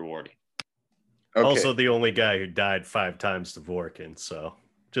truly rewarding. Okay. Also the only guy who died 5 times to Vorkin, so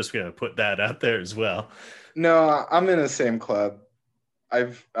just going to put that out there as well. No, I'm in the same club.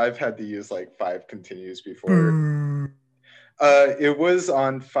 I've had to use like 5 continues before. It was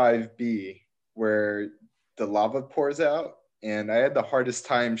on 5B where the lava pours out, and I had the hardest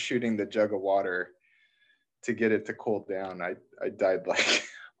time shooting the jug of water to get it to cool down. I died like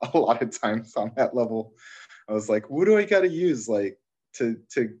a lot of times on that level. I was like, what do I got to use like to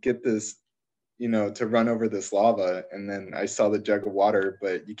get this, you know, to run over this lava? And then I saw the jug of water,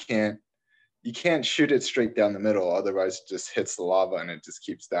 but you can't shoot it straight down the middle, otherwise it just hits the lava and it just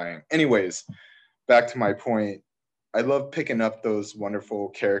keeps dying. Anyways, back to my point. I love picking up those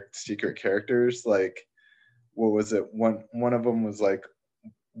wonderful secret characters. Like, what was it? One of them was like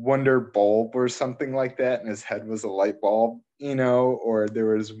Wonder Bulb or something like that, and his head was a light bulb, you know. Or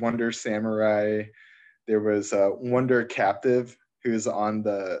there was Wonder Samurai. There was Wonder Captive, who's on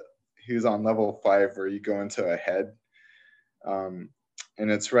level 5, where you go into a head. And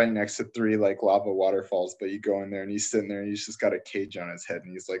it's right next to 3 like lava waterfalls, but you go in there and he's sitting there and he's just got a cage on his head,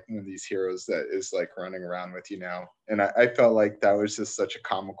 and he's like one of these heroes that is like running around with you now. And I felt like that was just such a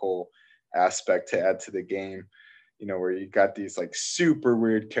comical aspect to add to the game, you know, where you got these like super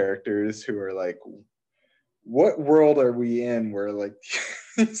weird characters who are like, what world are we in where like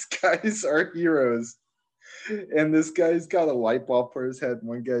these guys are heroes? And this guy's got a light bulb for his head.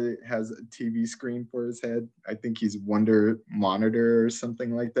 One guy has a TV screen for his head. I think he's Wonder Monitor or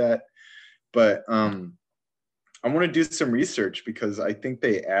something like that. But I want to do some research, because I think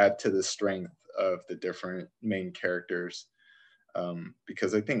they add to the strength of the different main characters.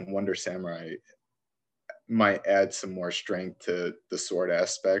 Because I think Wonder Samurai might add some more strength to the sword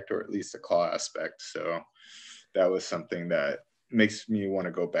aspect, or at least the claw aspect. So that was something that makes me want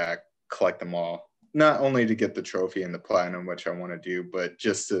to go back, collect them all. Not only to get the trophy and the platinum, which I want to do, but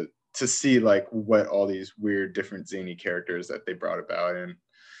just to to see like what all these weird different zany characters that they brought about. And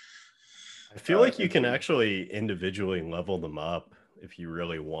I feel like you can actually individually level them up if you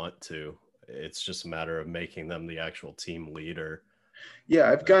really want to. It's just a matter of making them the actual team leader. Yeah,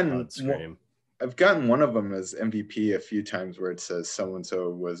 I've gotten one of them as MVP a few times where it says so and so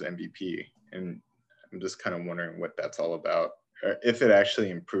was MVP, and I'm just kind of wondering what that's all about, or if it actually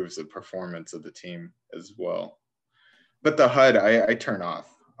improves the performance of the team as well. But the HUD, I turn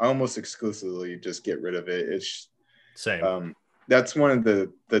off. I almost exclusively just get rid of it. It's same. That's one of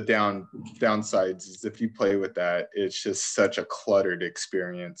the downsides is if you play with that, it's just such a cluttered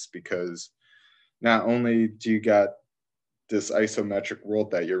experience, because not only do you got this isometric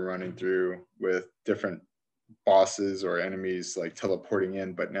world that you're running through with different bosses or enemies like teleporting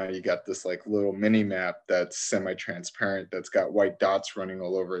in, but now you got this like little mini map that's semi-transparent that's got white dots running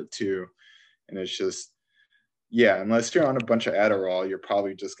all over it too. And it's just, yeah, unless you're on a bunch of Adderall, you're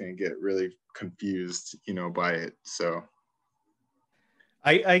probably just going to get really confused, by it. So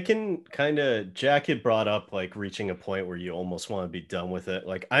I can kind of, Jack had brought up like reaching a point where you almost want to be done with it.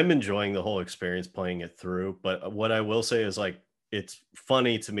 Like I'm enjoying the whole experience playing it through, but what I will say is like, it's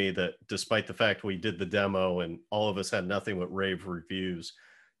funny to me that despite the fact we did the demo and all of us had nothing but rave reviews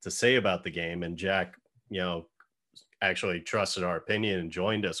to say about the game, and Jack, actually trusted our opinion and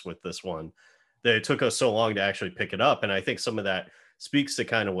joined us with this one, that it took us so long to actually pick it up. And I think some of that speaks to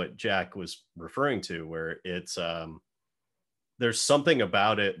kind of what Jack was referring to, where it's, there's something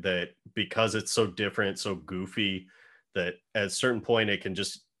about it that because it's so different, so goofy, that at a certain point it can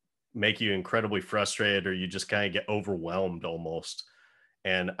just make you incredibly frustrated, or you just kind of get overwhelmed almost.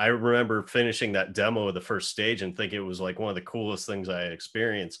 And I remember finishing that demo of the first stage and thinking it was like one of the coolest things I had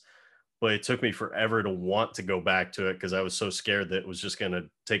experienced. But it took me forever to want to go back to it because I was so scared that it was just going to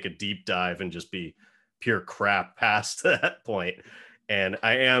take a deep dive and just be pure crap past that point. And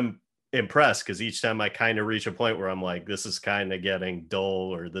I am impressed because each time I kind of reach a point where I'm like, this is kind of getting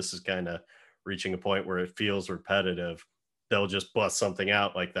dull, or this is kind of reaching a point where it feels repetitive, they'll just bust something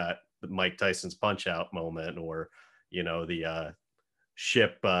out like that, the Mike Tyson's Punch Out moment, or the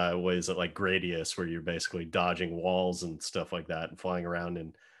ship, what is it, like Gradius, where you're basically dodging walls and stuff like that and flying around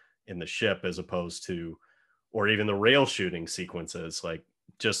in the ship, as opposed to, or even the rail shooting sequences, like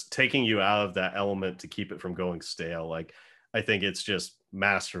just taking you out of that element to keep it from going stale. Like I think it's just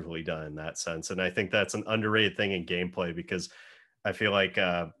masterfully done in that sense. And I think that's an underrated thing in gameplay, because I feel like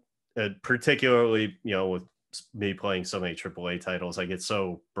particularly, with me playing so many AAA titles, I get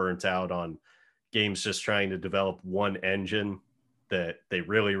so burnt out on games just trying to develop one engine that they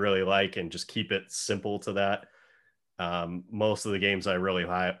really, really like and just keep it simple to that. Most of the games I really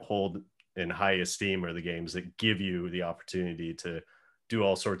hold in high esteem are the games that give you the opportunity to do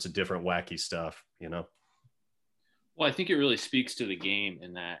all sorts of different wacky stuff, Well, I think it really speaks to the game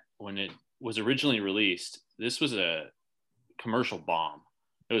in that when it was originally released, this was a commercial bomb.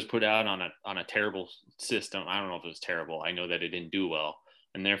 It was put out on a terrible system. I don't know if it was terrible. I know that it didn't do well,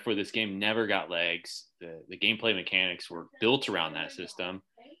 and therefore this game never got legs. The gameplay mechanics were built around that system,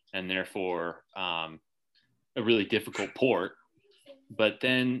 and therefore a really difficult port. But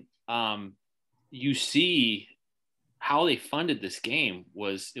then you see how they funded this game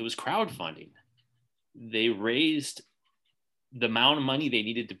was crowdfunding. They raised the amount of money they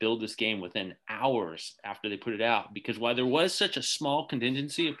needed to build this game within hours after they put it out, because while there was such a small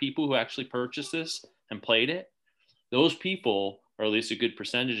contingency of people who actually purchased this and played it, those people, or at least a good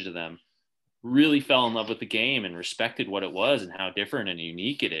percentage of them, really fell in love with the game and respected what it was and how different and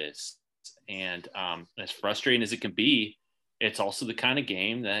unique it is. And as frustrating as it can be, it's also the kind of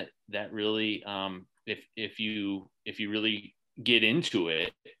game that really, if you really get into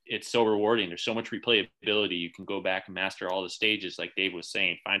it, it's so rewarding. There's so much replayability. You can go back and master all the stages, like Dave was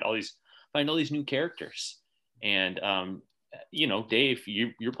saying, find all these new characters. And Dave,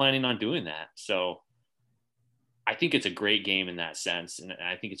 you're planning on doing that. So I think it's a great game in that sense. And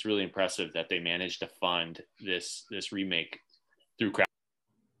I think it's really impressive that they managed to fund this remake through crowd.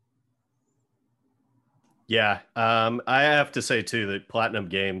 Yeah. I have to say too that Platinum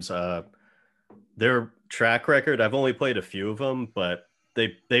Games, their track record, I've only played a few of them, but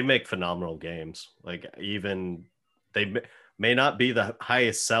they make phenomenal games. Like, even they may not be the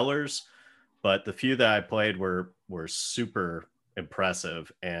highest sellers, but the few that I played were super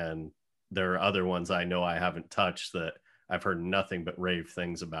impressive. And there are other ones I know I haven't touched that I've heard nothing but rave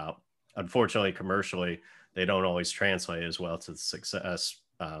things about. Unfortunately, commercially, they don't always translate as well to the success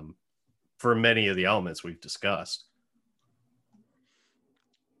for many of the elements we've discussed.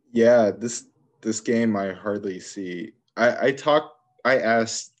 Yeah, this game I hardly see. I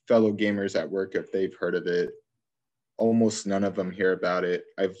asked fellow gamers at work if they've heard of it. almost none of them hear about it.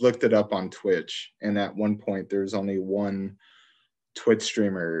 I've looked it up on Twitch, and at one point there's only one Twitch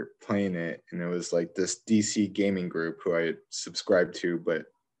streamer playing it, and it was like this DC gaming group who I subscribed to. But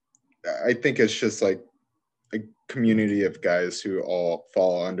I think it's just like a community of guys who all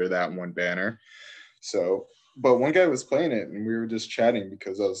fall under that one banner. So, but one guy was playing it, and we were just chatting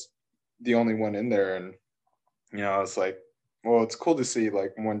because I was the only one in there, and I was like, well, it's cool to see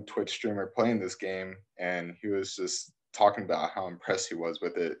like one Twitch streamer playing this game, and he was just talking about how impressed he was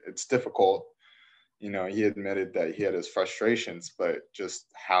with it. It's difficult. He admitted that he had his frustrations, but just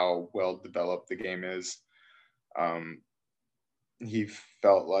how well developed the game is. He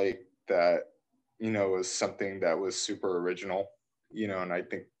felt like that, was something that was super original, and I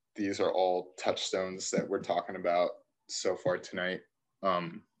think these are all touchstones that we're talking about so far tonight.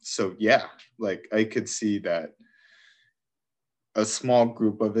 So yeah, like I could see that a small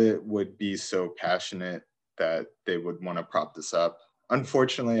group of it would be so passionate that they would want to prop this up.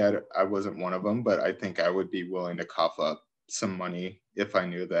 Unfortunately, I wasn't one of them, but I think I would be willing to cough up some money if I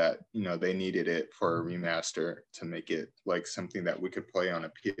knew that, they needed it for a remaster to make it like something that we could play on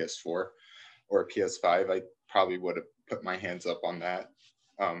a PS4 or a PS5. I probably would have put my hands up on that.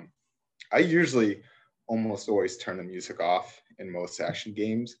 I usually almost always turn the music off in most action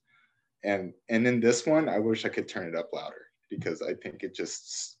games. And in this one, I wish I could turn it up louder, because I think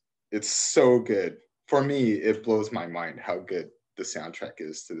it's so good. For me, it blows my mind how good the soundtrack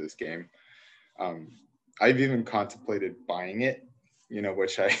is to this game. I've even contemplated buying it,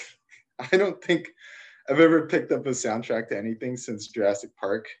 which I don't think I've ever picked up a soundtrack to anything since Jurassic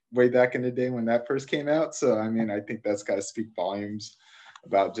Park way back in the day when that first came out. So, I think that's got to speak volumes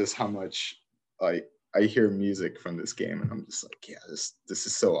about just how much like I hear music from this game, and I'm just like, yeah, this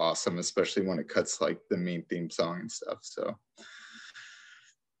is so awesome, especially when it cuts like the main theme song and stuff. So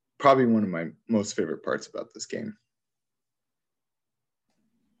probably one of my most favorite parts about this game.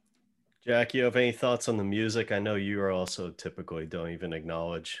 Jack, you have any thoughts on the music? I know you are also typically don't even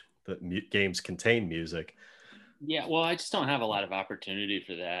acknowledge that games contain music. Yeah, well, I just don't have a lot of opportunity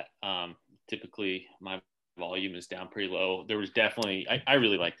for that. Typically, my volume is down pretty low. There was definitely, I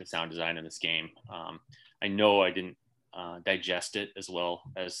really like the sound design in this game. I know I didn't digest it as well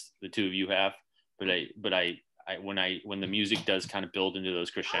as the two of you have, but when the music does kind of build into those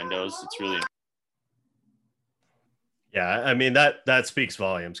crescendos, it's really. Yeah, that speaks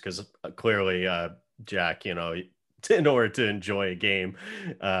volumes, because clearly Jack, in order to enjoy a game,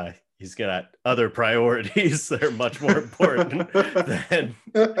 he's got other priorities that are much more important than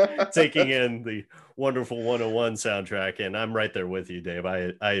taking in the wonderful 101 soundtrack. And I'm right there with you, Dave.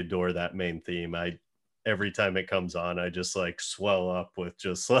 I adore that main theme. Every time it comes on, I just like swell up with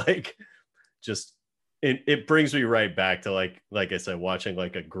it brings me right back to like I said, watching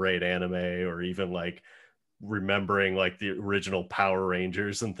like a great anime, or even like remembering like the original Power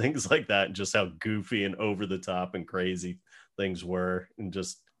Rangers and things like that, and just how goofy and over the top and crazy things were. And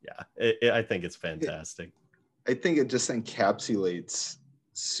just, yeah, I think it's fantastic. I think it just encapsulates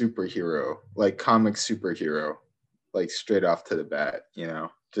superhero, like comic superhero, like straight off to the bat,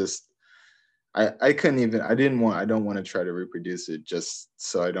 just I don't want to try to reproduce it just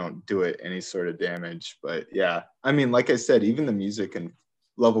so I don't do it any sort of damage. But yeah, like I said, even the music in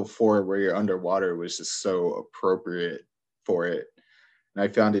level 4 where you're underwater was just so appropriate for it. And I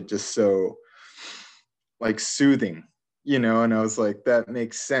found it just so like soothing, and I was like, that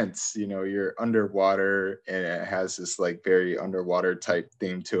makes sense. You're underwater and it has this like very underwater type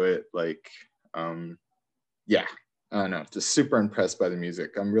theme to it. Like, yeah, I don't know, just super impressed by the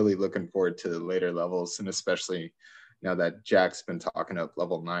music. I'm really looking forward to the later levels, and especially now that Jack's been talking up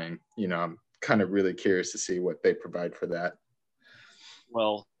level 9, I'm kind of really curious to see what they provide for that.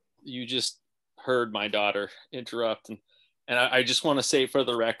 Well, you just heard my daughter interrupt, and I just want to say for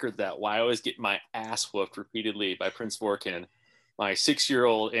the record that while I always get my ass whooped repeatedly by Prince Vorkin, my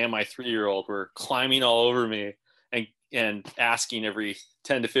 6-year-old and my 3-year-old were climbing all over me and asking every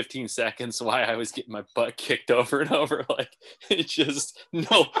 10 to 15 seconds why I was getting my butt kicked over and over. Like, it's just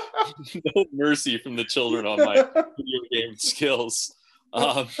no mercy from the children on my video game skills.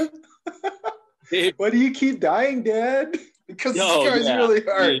 Why do you keep dying, Dad? Because this guy's really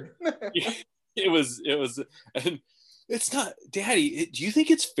hard. It was, and it's not, Daddy, do you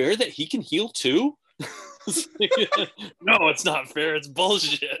think it's fair that he can heal too? No, it's not fair. It's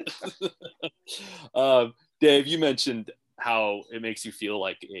bullshit. Dave, you mentioned how it makes you feel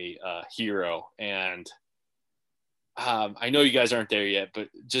like a hero. And I know you guys aren't there yet, but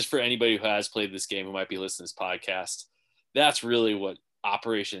just for anybody who has played this game, who might be listening to this podcast, that's really what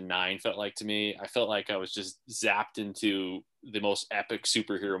Operation 9 felt like to me. I felt like I was just zapped into the most epic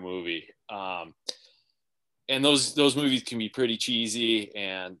superhero movie. and those movies can be pretty cheesy,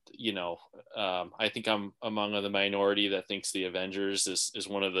 and I think I'm among the minority that thinks the Avengers is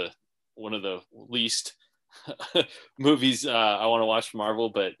one of the least movies I want to watch from Marvel,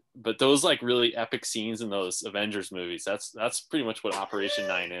 but those like really epic scenes in those Avengers movies, that's pretty much what Operation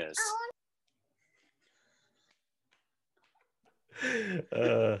 9 is.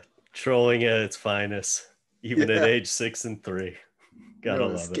 Trolling at its finest, even at age 6 and 3. Gotta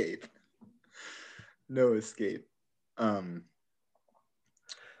love escape. No escape.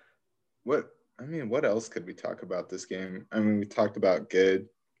 What else could we talk about this game? I mean, we talked about good.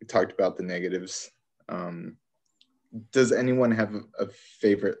 We talked about the negatives. Does anyone have a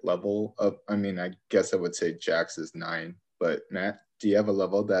favorite level of? I mean, I guess I would say Jax is 9, but Matt, do you have a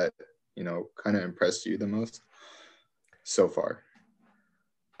level that kind of impressed you the most so far?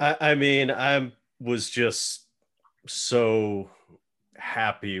 I mean, I was just so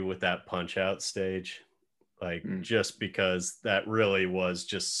happy with that Punch Out stage, like just because that really was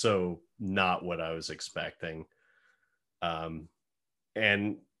just so not what I was expecting. And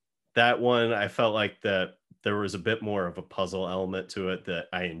that one, I felt like that there was a bit more of a puzzle element to it that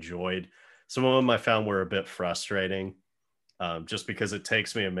I enjoyed. Some of them I found were a bit frustrating, just because it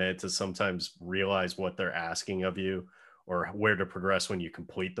takes me a minute to sometimes realize what they're asking of you or where to progress when you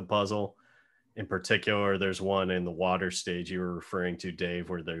complete the puzzle. In particular, there's one in the water stage you were referring to, Dave,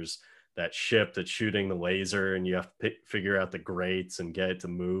 where there's that ship that's shooting the laser and you have to figure out the grates and get it to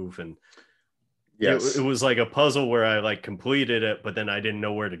move. And yes, it was like a puzzle where I like completed it, but then I didn't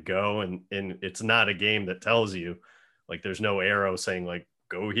know where to go. And it's not a game that tells you, like, there's no arrow saying like,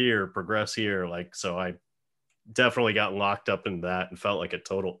 go here, progress here. Like, so I definitely got locked up in that and felt like a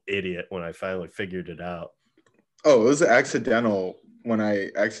total idiot when I finally figured it out. Oh, it was accidental when I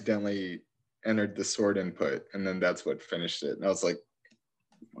accidentally entered the sword input, and then that's what finished it. And I was like,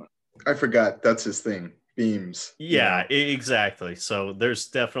 I forgot that's his thing, beams. Yeah, exactly. So there's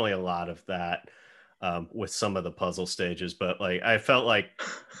definitely a lot of that with some of the puzzle stages, but like I felt like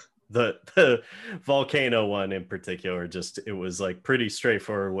the volcano one in particular, just it was like pretty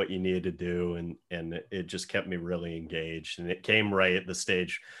straightforward what you needed to do, and it just kept me really engaged. And it came right at the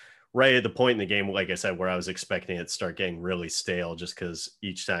stage, right at the point in the game, like I said, where I was expecting it to start getting really stale, just because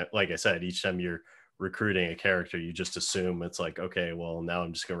each time, like I said, each time you're recruiting a character, you just assume it's like, okay, well, now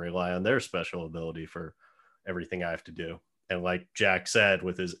I'm just going to rely on their special ability for everything I have to do. And like Jack said,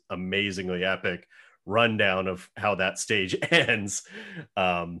 with his amazingly epic rundown of how that stage ends,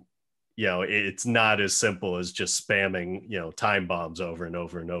 it's not as simple as just spamming, time bombs over and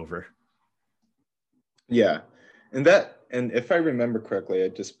over and over. Yeah. And if I remember correctly, I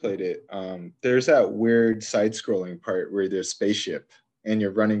just played it. There's that weird side-scrolling part where there's a spaceship and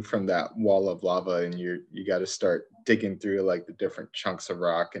you're running from that wall of lava, and you got to start digging through like the different chunks of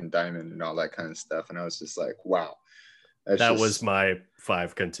rock and diamond and all that kind of stuff. And I was just like, wow. That was my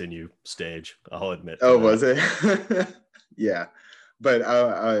 5 continue stage, I'll admit. Oh, was it? Yeah. But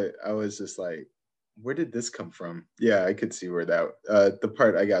I was just like, where did this come from? Yeah, I could see where that the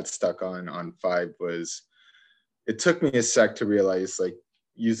part I got stuck on 5 was, it took me a sec to realize, like,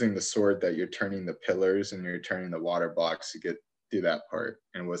 using the sword that you're turning the pillars and you're turning the water blocks to get through that part.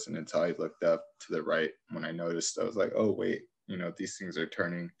 And it wasn't until I looked up to the right when I noticed. I was like, oh wait, these things are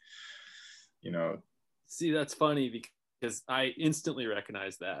turning, See, that's funny because I instantly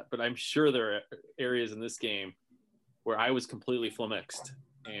recognized that, but I'm sure there are areas in this game where I was completely flummoxed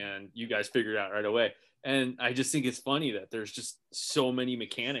and you guys figured it out right away. And I just think it's funny that there's just so many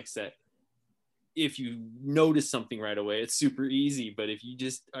mechanics that if you notice something right away, it's super easy. But if you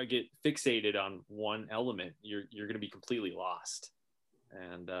just get fixated on one element, you're going to be completely lost.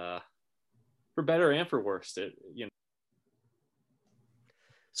 And for better and for worse,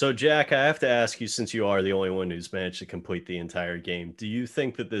 So, Jack, I have to ask you, since you are the only one who's managed to complete the entire game, do you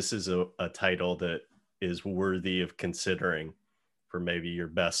think that this is a title that is worthy of considering for maybe your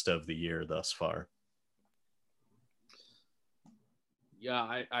best of the year thus far?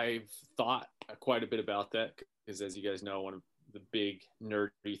 Yeah, I've thought quite a bit about that because, as you guys know, one of the big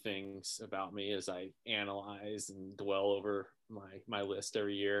nerdy things about me is I analyze and dwell over my list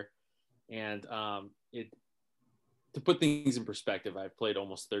every year. And to put things in perspective, I've played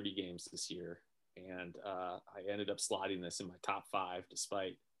almost 30 games this year, and I ended up slotting this in my top 5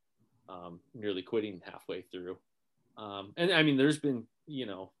 despite nearly quitting halfway through. And I mean, there's been,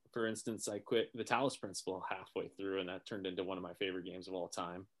 for instance, I quit the Talos Principle halfway through, and that turned into one of my favorite games of all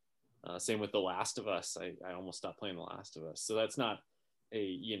time. Same with The Last of Us. I almost stopped playing The Last of Us. So that's not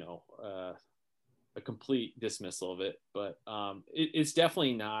a complete dismissal of it, but it's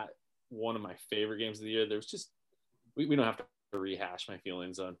definitely not one of my favorite games of the year. There's just, we don't have to rehash my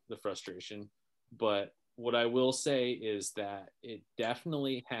feelings on the frustration, but what I will say is that it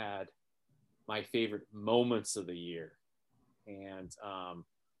definitely had my favorite moments of the year. And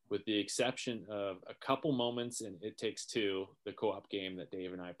with the exception of a couple moments in It Takes Two, the co-op game that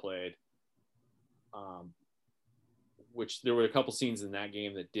Dave and I played, which there were a couple scenes in that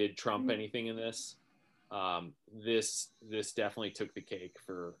game that did trump anything in this. This definitely took the cake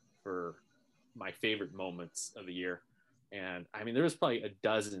for my favorite moments of the year. And I mean, there was probably a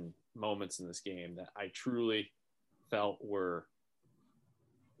dozen moments in this game that I truly felt were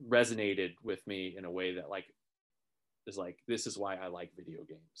resonated with me in a way that like is like, this is why I like video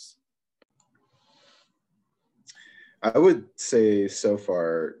games. I would say so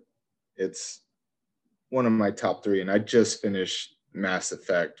far it's one of my top three, and I just finished Mass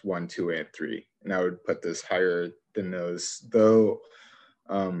Effect 1, 2, and 3, and I would put this higher than those. Though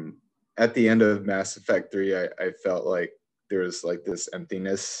at the end of Mass Effect 3, I felt like there was like this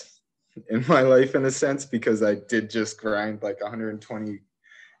emptiness in my life in a sense, because I did just grind like 120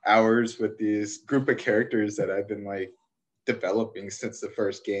 hours with these group of characters that I've been like developing since the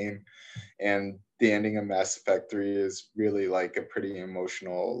first game. And the ending of Mass Effect 3 is really like a pretty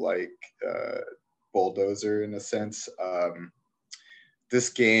emotional like bulldozer in a sense. This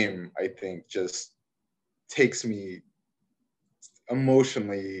game, I think, just takes me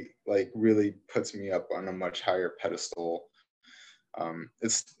emotionally, like really puts me up on a much higher pedestal.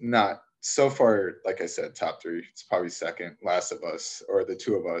 It's not so far, like I said, top three. It's probably second, Last of Us or The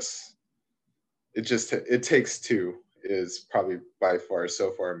Two of Us. It Takes Two is probably by far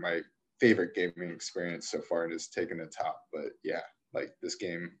so far my favorite gaming experience so far, and it's taken the top. But yeah, like this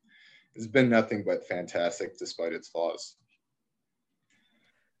game has been nothing but fantastic despite its flaws.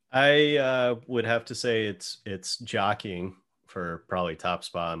 I would have to say it's jockeying for probably top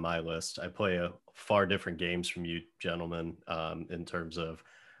spot on my list. I play a far different games from you gentlemen, in terms of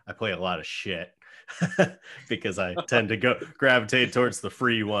I play a lot of shit because I tend to gravitate towards the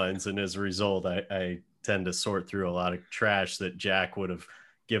free ones, and as a result, I tend to sort through a lot of trash that Jack would have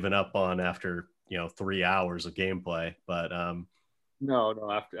given up on after 3 hours of gameplay. But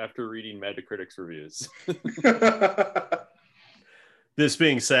no, after reading Metacritic's reviews. This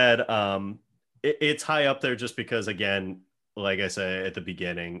being said, it's high up there just because, again, like I said at the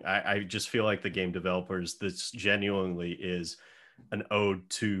beginning, I just feel like the game developers, this genuinely is an ode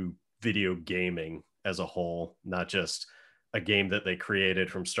to video gaming as a whole, not just a game that they created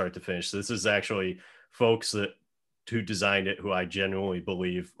from start to finish. This is actually folks who designed it, who I genuinely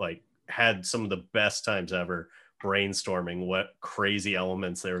believe like had some of the best times ever brainstorming what crazy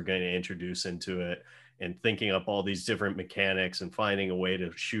elements they were going to introduce into it, and thinking up all these different mechanics and finding a way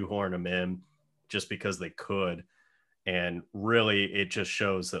to shoehorn them in just because they could. And really, it just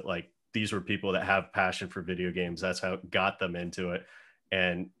shows that like these were people that have passion for video games. That's how it got them into it.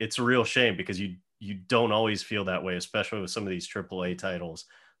 And it's a real shame because you don't always feel that way, especially with some of these AAA titles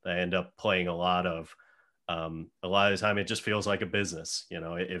that I end up playing a lot of. A lot of the time, it just feels like a business.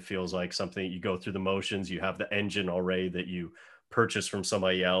 It feels like something you go through the motions. You have the engine already that you purchase from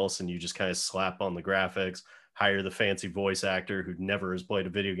somebody else, and you just kind of slap on the graphics, hire the fancy voice actor who never has played a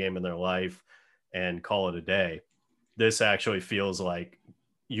video game in their life, and call it a day. This actually feels like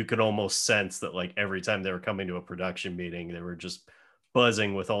you could almost sense that like every time they were coming to a production meeting, they were just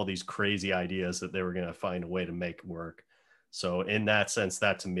buzzing with all these crazy ideas that they were going to find a way to make work. So in that sense,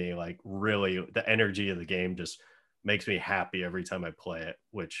 that to me, like really the energy of the game just makes me happy every time I play it,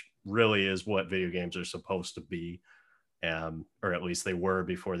 which really is what video games are supposed to be. Or at least they were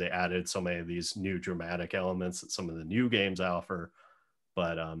before they added so many of these new dramatic elements that some of the new games offer.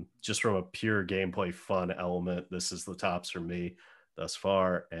 But just from a pure gameplay fun element, this is the tops for me thus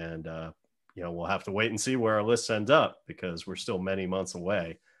far. And, we'll have to wait and see where our list ends up because we're still many months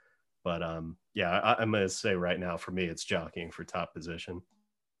away. But yeah, I'm going to say right now, for me, it's jockeying for top position.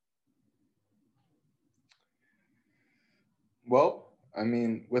 Well, I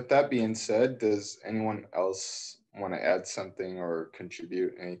mean, with that being said, does anyone else want to add something or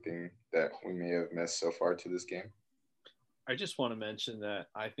contribute anything that we may have missed so far to this game? I just want to mention that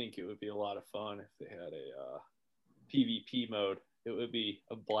I think it would be a lot of fun if they had a PvP mode. It would be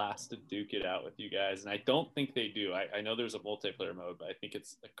a blast to duke it out with you guys. And I don't think they do. I know there's a multiplayer mode, but I think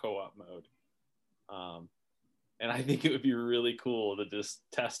it's a co-op mode. And I think it would be really cool to just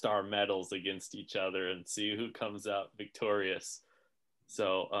test our metals against each other and see who comes out victorious.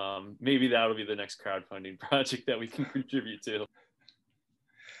 So maybe that'll be the next crowdfunding project that we can contribute to.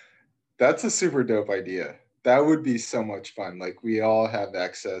 That's a super dope idea. That would be so much fun. Like we all have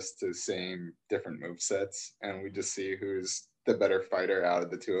access to the same different move sets, and we just see who's the better fighter out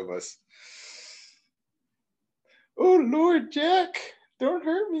of the two of us. Oh Lord, Jack, don't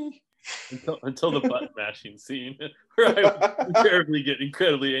hurt me. until the button mashing scene where I would invariably get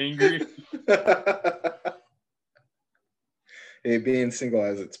incredibly angry. Hey, being single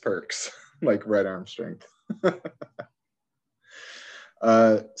has its perks, like right arm strength.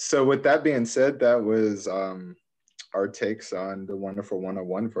 So with that being said, that was our takes on the Wonderful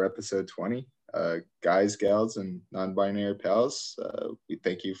 101 for episode 20. Guys, gals, and non-binary pals, we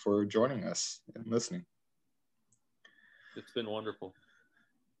thank you for joining us and listening. It's been wonderful.